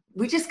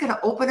 We just got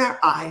to open our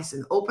eyes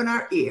and open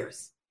our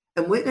ears,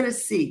 and we're going to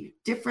see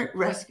different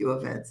rescue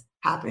events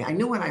happening. I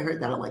knew when I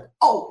heard that, I'm like,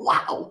 oh,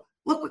 wow,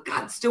 look what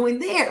God's doing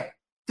there.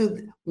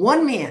 Through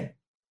one man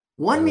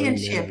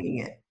championing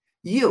it.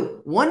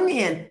 One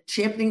man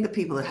championing the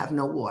people that have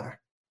no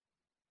water.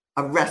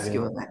 A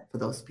rescue event for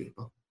those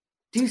people.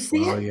 Do you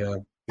see it? Yeah.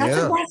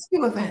 That's a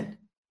rescue event.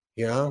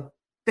 Yeah.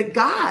 That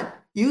God,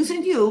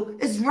 using you,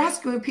 is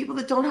rescuing people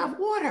that don't have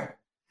water.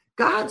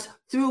 God's,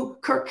 through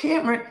Kirk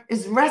Cameron,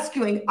 is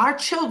rescuing our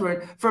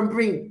children from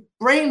being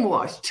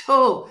brainwashed.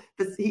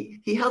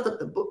 He held up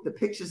the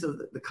pictures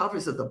of the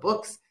covers of the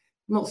books,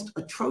 most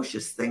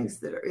atrocious things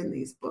that are in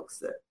these books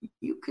that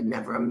you could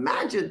never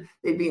imagine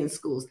they'd be in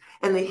schools.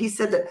 And he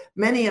said that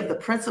many of the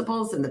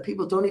principals and the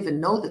people don't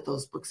even know that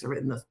those books are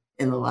in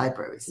the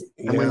libraries.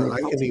 Yeah, I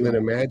can even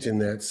imagine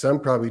that. Some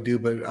probably do,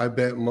 but I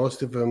bet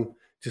most of them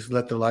just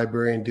let the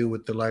librarian do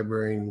what the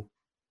librarian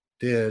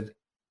did,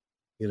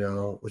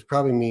 which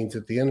probably means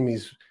that the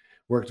enemies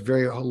worked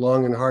very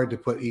long and hard to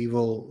put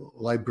evil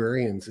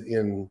librarians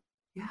in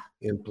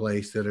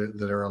place that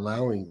are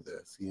allowing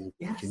this.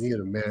 Can you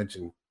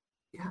imagine?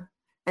 Yeah.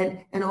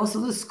 And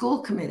also the school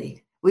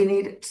committee. We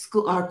need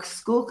our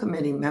school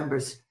committee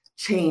members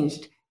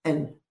changed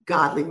and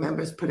godly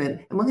members put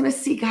in. And we're going to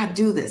see God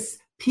do this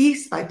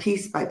piece by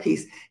piece by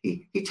piece.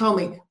 He told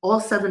me all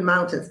 7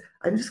 mountains.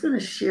 I'm just going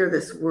to share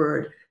this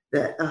word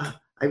that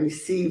I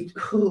received.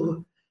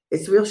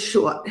 It's real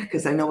short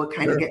because I know we're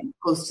kind of getting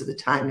close to the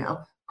time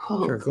now.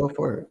 Sure, go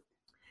for it.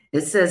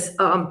 It says,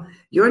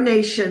 your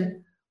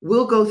nation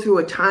will go through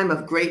a time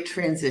of great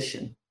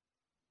transition.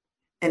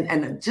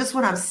 And just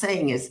what I'm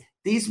saying is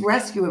these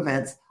rescue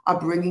events are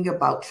bringing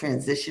about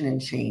transition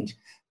and change.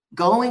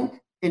 Going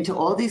into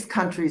all these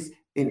countries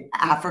in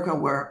Africa,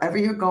 wherever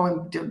you're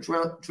going,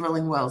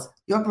 drilling wells,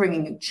 you're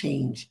bringing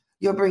change.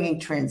 You're bringing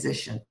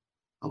transition,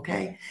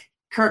 okay?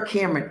 Kirk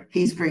Cameron,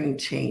 he's bringing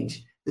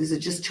change. These are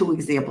just two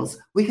examples.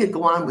 We could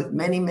go on with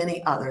many,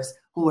 many others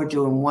who are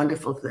doing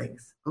wonderful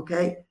things,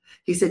 okay?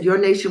 He said, your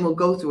nation will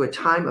go through a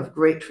time of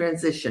great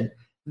transition.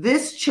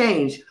 This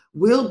change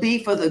will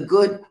be for the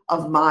good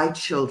of my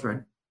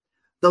children.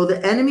 Though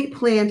the enemy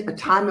planned a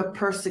time of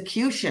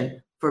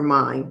persecution for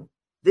mine,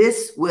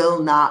 this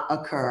will not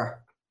occur.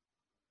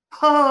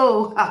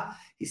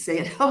 He's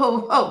saying,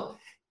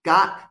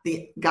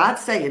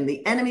 God's saying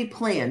the enemy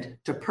planned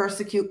to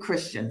persecute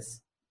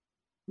Christians.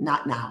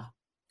 Not now.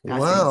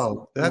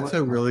 Wow, that's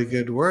a really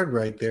good word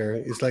right there.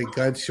 It's like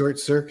God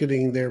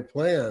short-circuiting their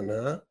plan,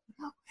 huh?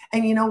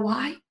 And you know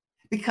why?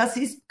 Because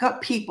he's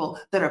got people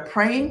that are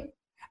praying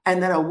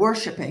and that are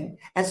worshiping.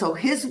 And so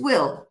his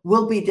will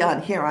be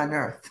done here on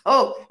earth.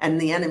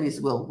 And the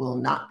enemy's will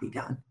not be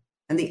done.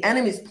 And the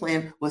enemy's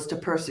plan was to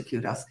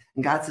persecute us.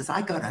 And God says,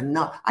 I got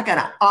enough. I got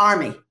an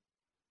army.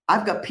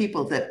 I've got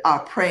people that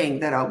are praying,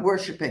 that are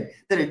worshiping,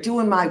 that are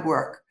doing my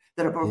work,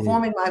 that are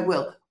performing my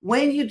will.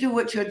 When you do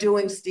what you're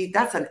doing, Steve,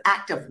 that's an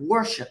act of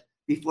worship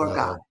before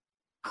God.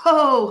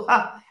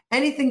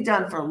 Anything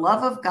done for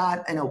love of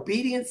God and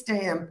obedience to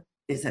him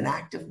is an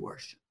act of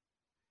worship.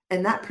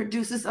 And that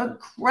produces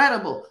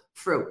incredible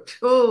fruit.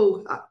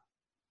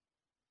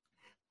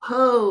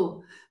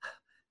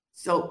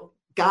 So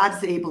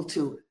God's able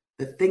to,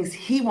 the things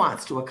he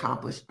wants to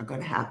accomplish are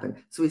going to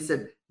happen. So he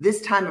said,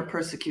 this time of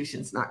persecution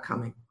is not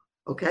coming.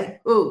 Okay.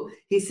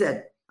 He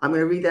said, I'm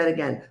going to read that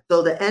again.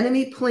 Though the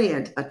enemy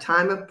planned a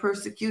time of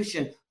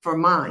persecution for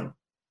mine,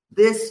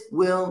 this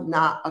will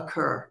not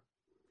occur.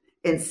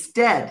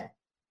 Instead,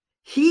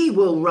 he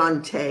will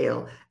run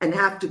tail and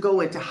have to go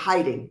into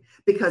hiding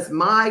because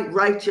my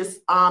righteous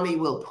army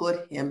will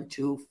put him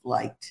to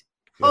flight.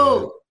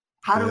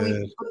 How do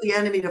we put the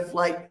enemy to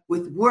flight?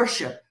 With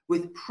worship,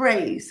 with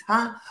praise,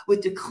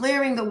 with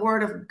declaring the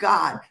word of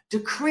God,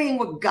 decreeing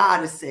what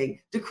God is saying,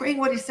 decreeing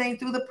what he's saying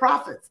through the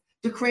prophets,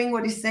 decreeing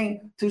what he's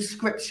saying through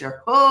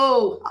scripture.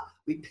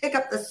 We pick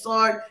up the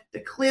sword,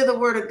 declare the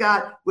word of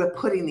God. We're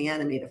putting the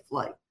enemy to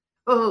flight.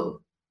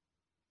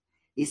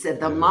 He said,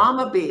 the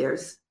mama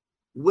bears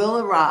will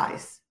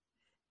arise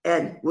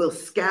and will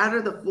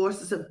scatter the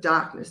forces of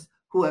darkness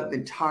who have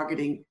been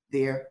targeting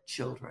their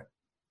children.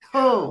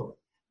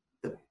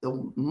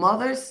 The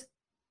mothers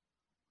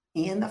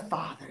and the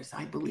fathers,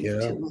 I believe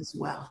too as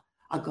well,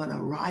 are going to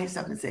rise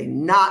up and say,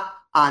 not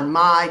on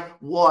my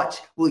watch.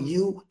 Will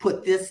you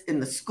put this in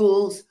the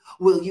schools?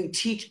 Will you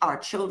teach our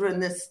children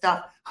this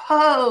stuff?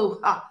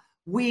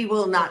 We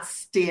will not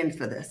stand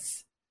for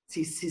this.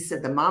 He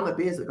said the mama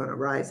bears are going to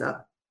rise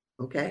up.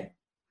 Okay.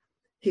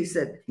 He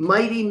said,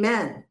 mighty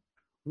men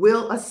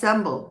will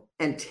assemble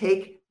and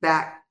take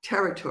back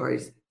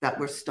territories that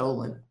were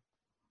stolen.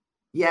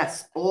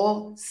 Yes,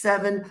 all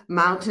 7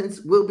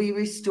 mountains will be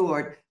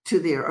restored to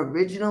their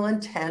original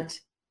intent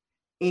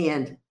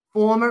and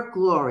former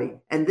glory.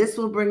 And this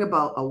will bring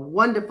about a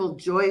wonderful,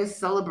 joyous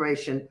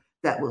celebration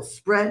that will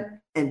spread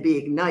and be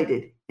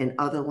ignited in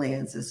other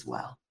lands as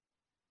well.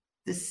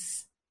 He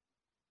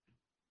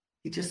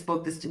just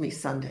spoke this to me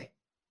Sunday.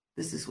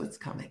 This is what's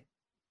coming.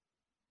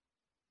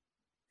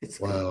 It's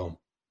good. Wow.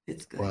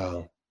 It's good.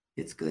 Wow.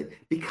 It's good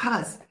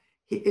because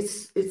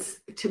it's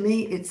to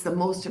me, it's the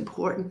most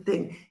important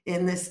thing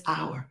in this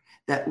hour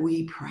that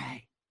we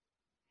pray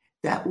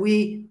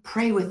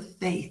with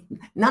faith,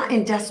 not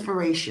in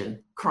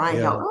desperation,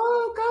 crying out,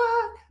 oh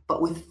God,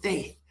 but with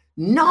faith,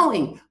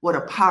 knowing what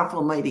a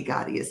powerful, mighty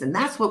God he is. And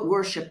that's what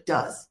worship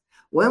does.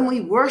 When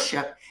we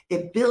worship,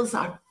 it builds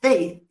our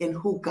faith in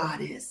who God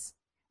is.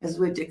 As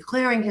we're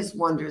declaring his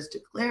wonders,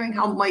 declaring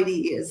how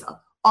mighty he is, how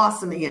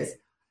awesome he is.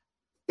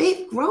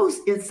 Faith grows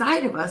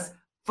inside of us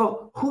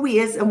for who he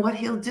is and what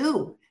he'll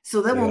do.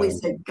 So then when we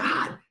say,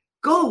 God,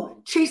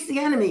 go chase the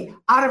enemy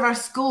out of our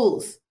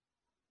schools,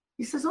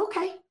 he says,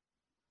 okay,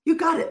 you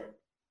got it.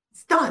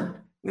 It's done.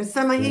 I'm going to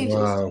send my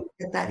angels to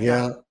get that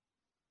done.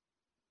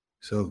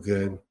 So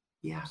good.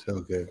 Yeah. So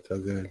good. So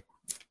good.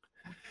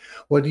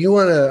 Well, do you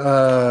want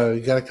to,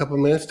 you got a couple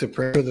minutes to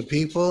pray for the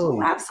people?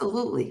 Oh,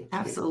 absolutely.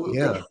 Absolutely.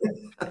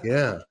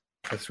 Yeah.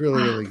 That's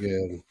really, really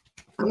good.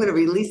 I'm going to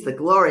release the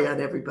glory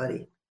on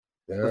everybody.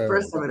 But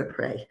first, I'm going to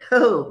pray.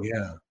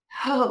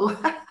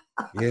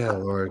 Yeah,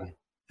 Lord.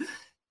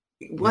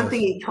 One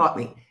thing he taught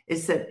me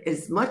is that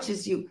as much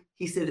as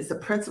he said, it's a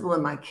principle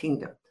in my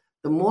kingdom.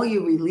 The more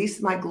you release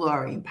my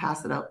glory and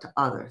pass it out to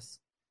others,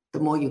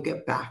 the more you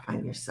get back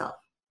on yourself.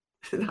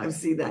 And I've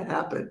seen that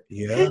happen.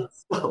 Yeah.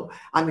 So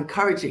I'm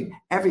encouraging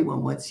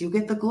everyone, once you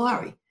get the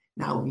glory,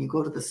 now when you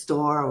go to the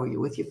store or you're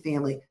with your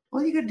family,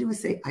 all you got to do is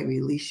say, I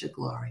release your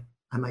glory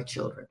on my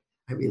children.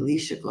 I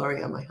release your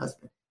glory on my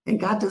husband. And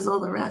God does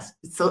all the rest.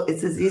 It's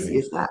as easy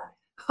as that.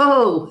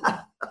 I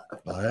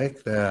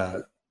like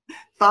that.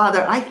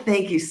 Father, I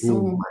thank you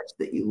so much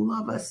that you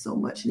love us so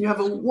much. And you have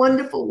a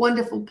wonderful,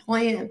 wonderful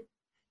plan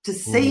to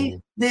save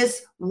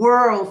this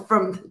world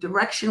from the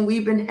direction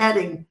we've been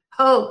heading.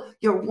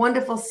 Your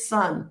wonderful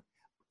son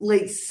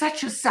laid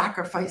such a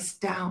sacrifice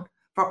down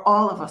for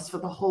all of us, for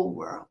the whole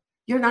world.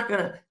 You're not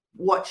going to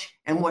watch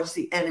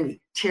the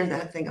enemy tear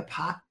that thing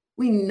apart.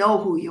 We know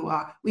who you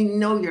are. We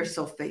know you're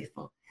so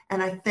faithful.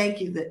 And I thank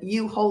you that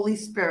you, Holy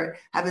Spirit,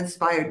 have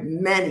inspired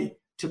many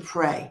to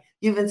pray.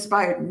 You've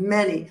inspired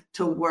many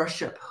to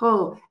worship,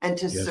 and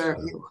to serve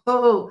you.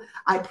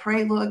 I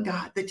pray, Lord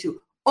God, that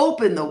you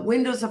open the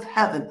windows of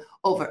heaven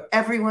over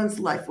everyone's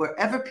life,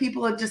 wherever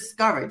people are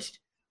discouraged.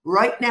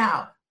 Right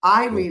now,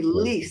 I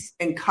release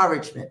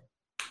encouragement.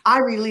 I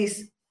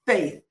release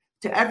faith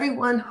to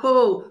everyone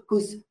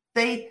whose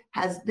faith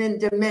has been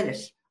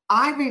diminished.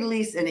 I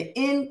release an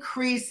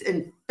increase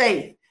in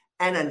faith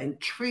and an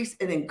increase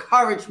in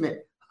encouragement,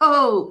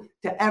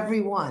 to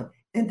everyone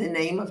in the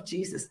name of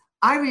Jesus.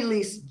 I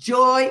release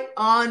joy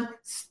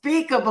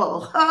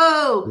unspeakable.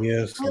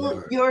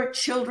 Fill your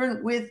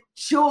children with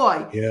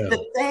joy,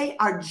 that they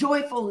are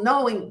joyful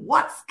knowing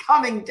what's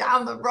coming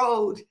down the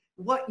road,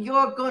 what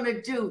you're going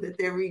to do, that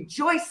they're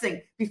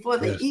rejoicing before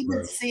they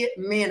even see it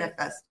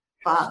manifest.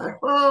 Father,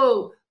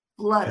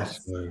 flood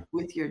us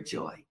with your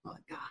joy,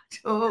 Lord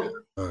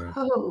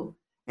God.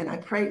 And I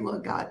pray,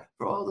 Lord God,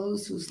 for all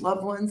those whose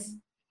loved ones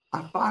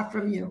are far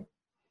from you.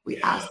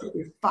 We ask that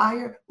your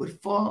fire would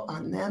fall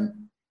on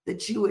them,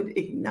 that you would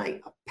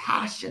ignite a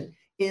passion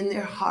in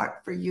their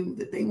heart for you,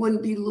 that they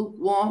wouldn't be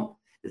lukewarm,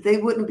 that they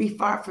wouldn't be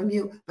far from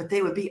you, but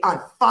they would be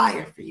on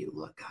fire for you,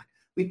 Lord God.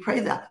 We pray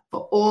that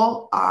for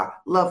all our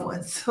loved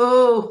ones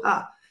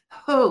that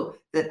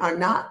are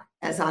not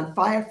as on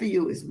fire for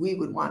you as we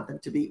would want them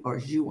to be, or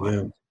as you want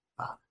them to be,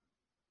 Father,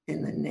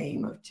 in the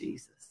name of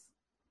Jesus.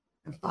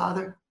 And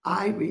Father,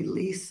 I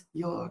release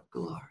your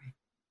glory.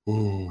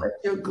 Let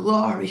your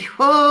glory,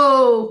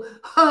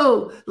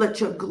 let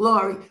your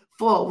glory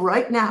fall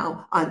right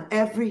now on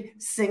every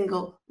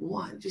single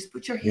one. Just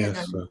put your hand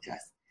on your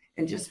chest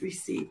and just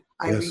receive.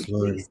 I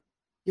release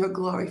your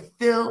glory.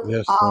 Fill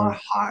our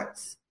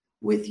hearts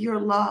with your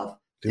love.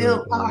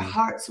 Fill our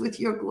hearts with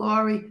your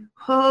glory.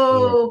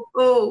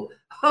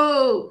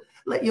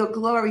 Let your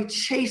glory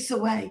chase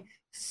away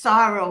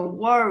sorrow,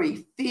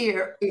 worry,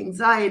 fear,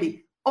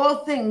 anxiety,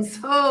 all things,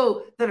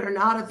 that are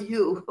not of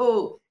you,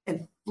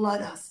 and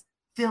flood us,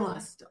 fill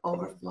us to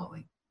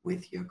overflowing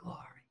with your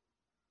glory.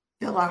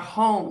 Fill our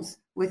homes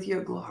with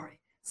your glory.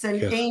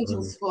 Send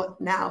angels forth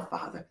now,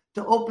 Father,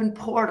 to open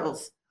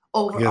portals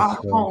over our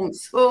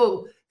homes,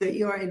 that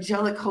your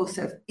angelic hosts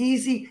have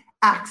easy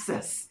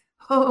access,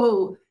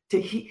 to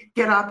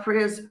get our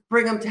prayers,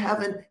 bring them to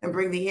heaven, and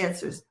bring the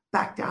answers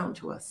back down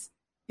to us.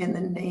 In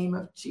the name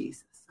of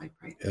Jesus, I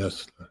pray.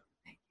 Yes.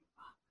 Thank you,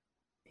 Father.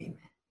 Amen.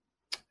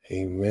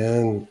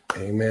 Amen.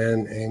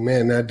 Amen.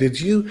 Amen. Now, did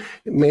you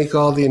make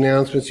all the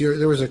announcements?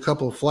 There was a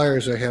couple of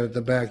flyers I had at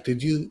the back.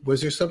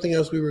 Was there something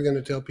else we were going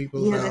to tell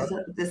people about?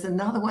 There's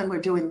another one we're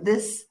doing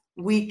this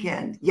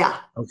weekend. Yeah.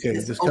 Okay,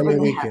 this coming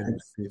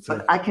weekend.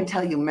 But I can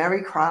tell you,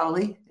 Mary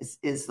Crowley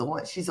is the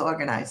one. She's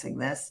organizing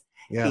this.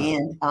 Yeah.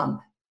 And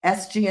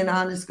S.G.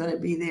 Anon is going to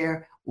be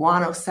there.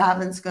 Juan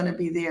O'Savin's going to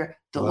be there.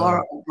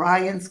 Delora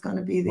O'Brien's going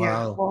to be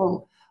there.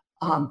 Wow.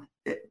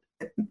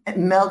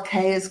 Mel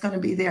K is going to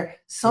be there.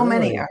 So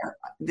many are.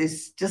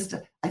 There's just,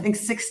 I think,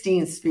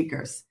 16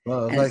 speakers.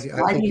 Well, I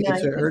think you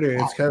said earlier,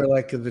 it's kind of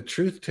like the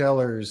truth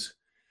tellers,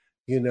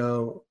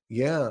 on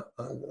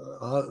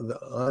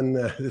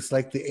it's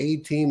like the A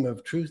team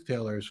of truth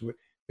tellers,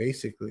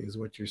 basically, is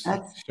what you're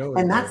showing.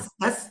 And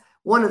that's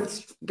one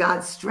of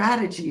God's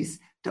strategies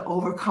to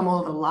overcome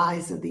all the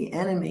lies of the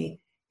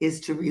enemy,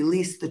 is to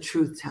release the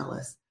truth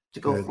tellers, to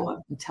go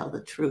forth and tell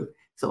the truth,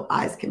 so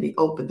eyes can be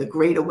opened. The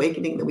Great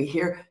Awakening that we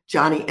hear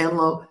Johnny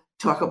Enlow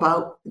talk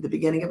about at the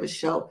beginning of his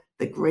show,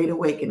 the Great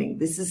Awakening.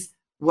 This is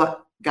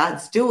what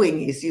God's doing.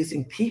 He's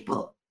using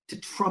people to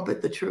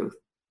trumpet the truth.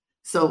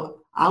 So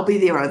I'll be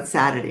there on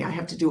Saturday. I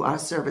have to do our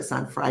service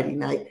on Friday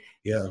night.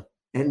 Yeah.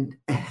 And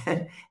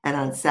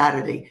on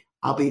Saturday,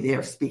 I'll be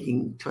there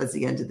speaking towards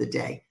the end of the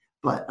day.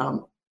 But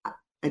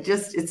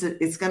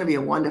it's going to be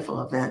a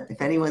wonderful event.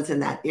 If anyone's in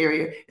that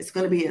area, it's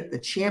going to be at the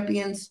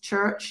Champions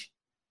Church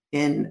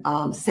in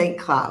St.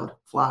 Cloud,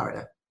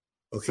 Florida.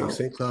 Okay,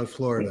 St. Cloud,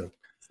 Florida.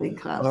 St.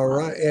 Cloud. All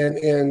right,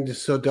 and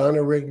so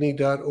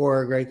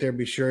DonnaRigney.org right there.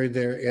 Be sure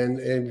there,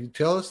 and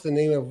tell us the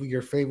name of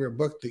your favorite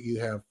book that you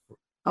have.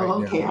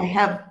 Okay. Now. I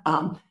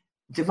have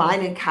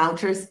Divine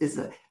Encounters is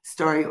a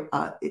story,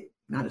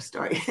 not a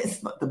story. It's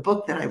the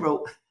book that I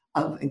wrote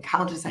of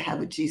encounters I had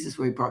with Jesus,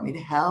 where he brought me to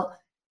hell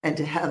and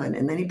to heaven,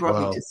 and then he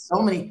brought me to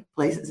so many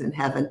places in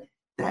heaven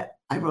that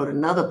I wrote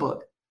another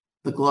book,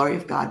 The Glory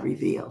of God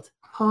Revealed.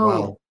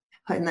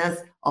 And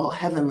that's all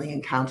heavenly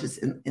encounters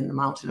in the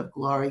mountain of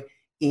glory,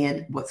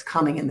 and what's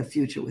coming in the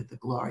future with the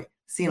glory.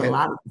 Seen a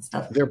lot of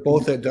stuff. They're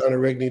both at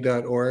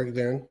DonnaRigney.org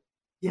then?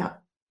 Yeah.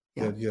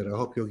 Good. I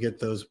hope you'll get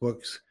those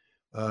books,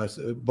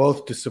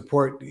 both to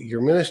support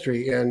your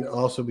ministry and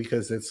also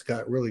because it's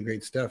got really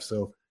great stuff.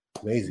 So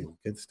amazing,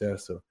 good stuff.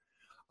 So,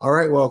 all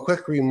right. Well, a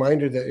quick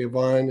reminder that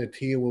Yvonne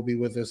Attia will be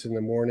with us in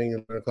the morning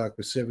at 1 o'clock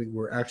Pacific.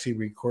 We're actually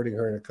recording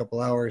her in a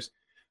couple hours.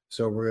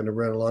 So we're going to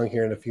run along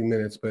here in a few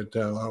minutes, but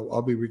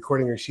I'll be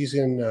recording her. She's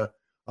in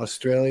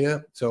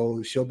Australia,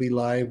 so she'll be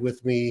live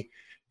with me.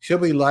 She'll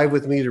be live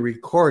with me to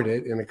record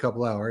it in a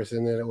couple hours,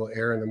 and then it will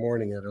air in the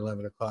morning at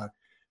 11 o'clock.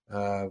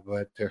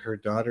 But her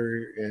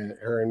daughter and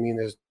her and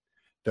Mina's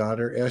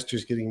daughter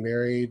Esther's getting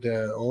married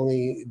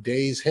only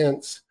days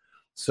hence.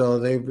 So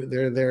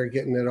they're there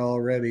getting it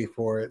all ready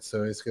for it.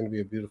 So it's going to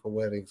be a beautiful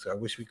wedding. So I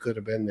wish we could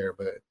have been there,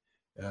 but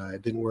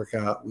it didn't work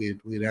out.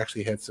 We'd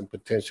actually had some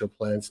potential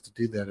plans to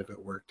do that if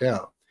it worked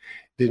out.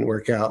 Didn't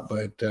work out,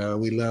 but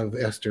we love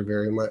Esther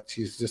very much.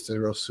 She's just a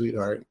real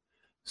sweetheart.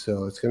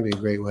 So it's going to be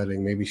a great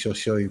wedding. Maybe she'll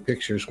show you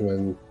pictures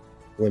when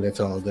it's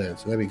all done.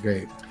 So that'd be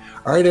great.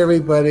 All right,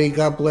 everybody.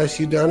 God bless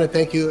you, Donna.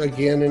 Thank you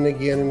again and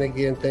again and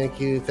again. Thank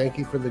you. Thank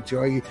you for the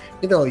joy.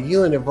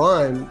 You and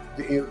Yvonne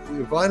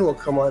will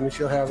come on and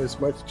she'll have as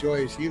much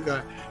joy as you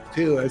got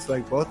too. It's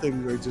like both of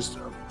you are just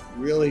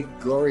really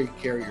glory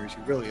carriers.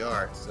 You really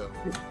are. So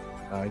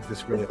I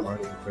just really honor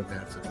you for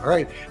that. So, all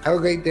right. Have a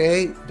great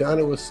day.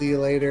 Donna, we'll see you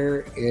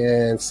later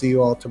and see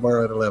you all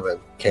tomorrow at 11.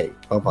 Okay.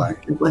 Bye-bye.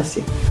 God bless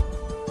you.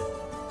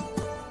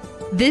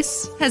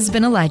 This has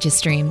been Elijah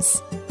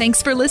Streams.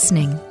 Thanks for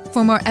listening.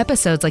 For more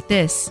episodes like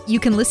this, you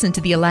can listen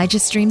to the Elijah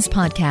Streams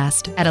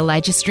podcast at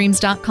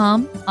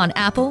ElijahStreams.com on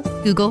Apple,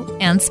 Google,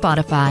 and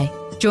Spotify.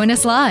 Join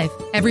us live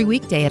every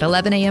weekday at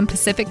 11 a.m.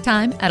 Pacific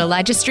Time at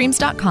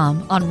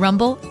ElijahStreams.com on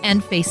Rumble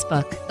and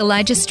Facebook.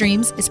 Elijah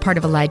Streams is part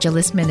of Elijah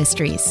List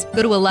Ministries.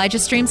 Go to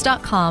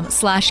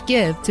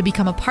ElijahStreams.com/give to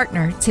become a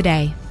partner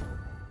today.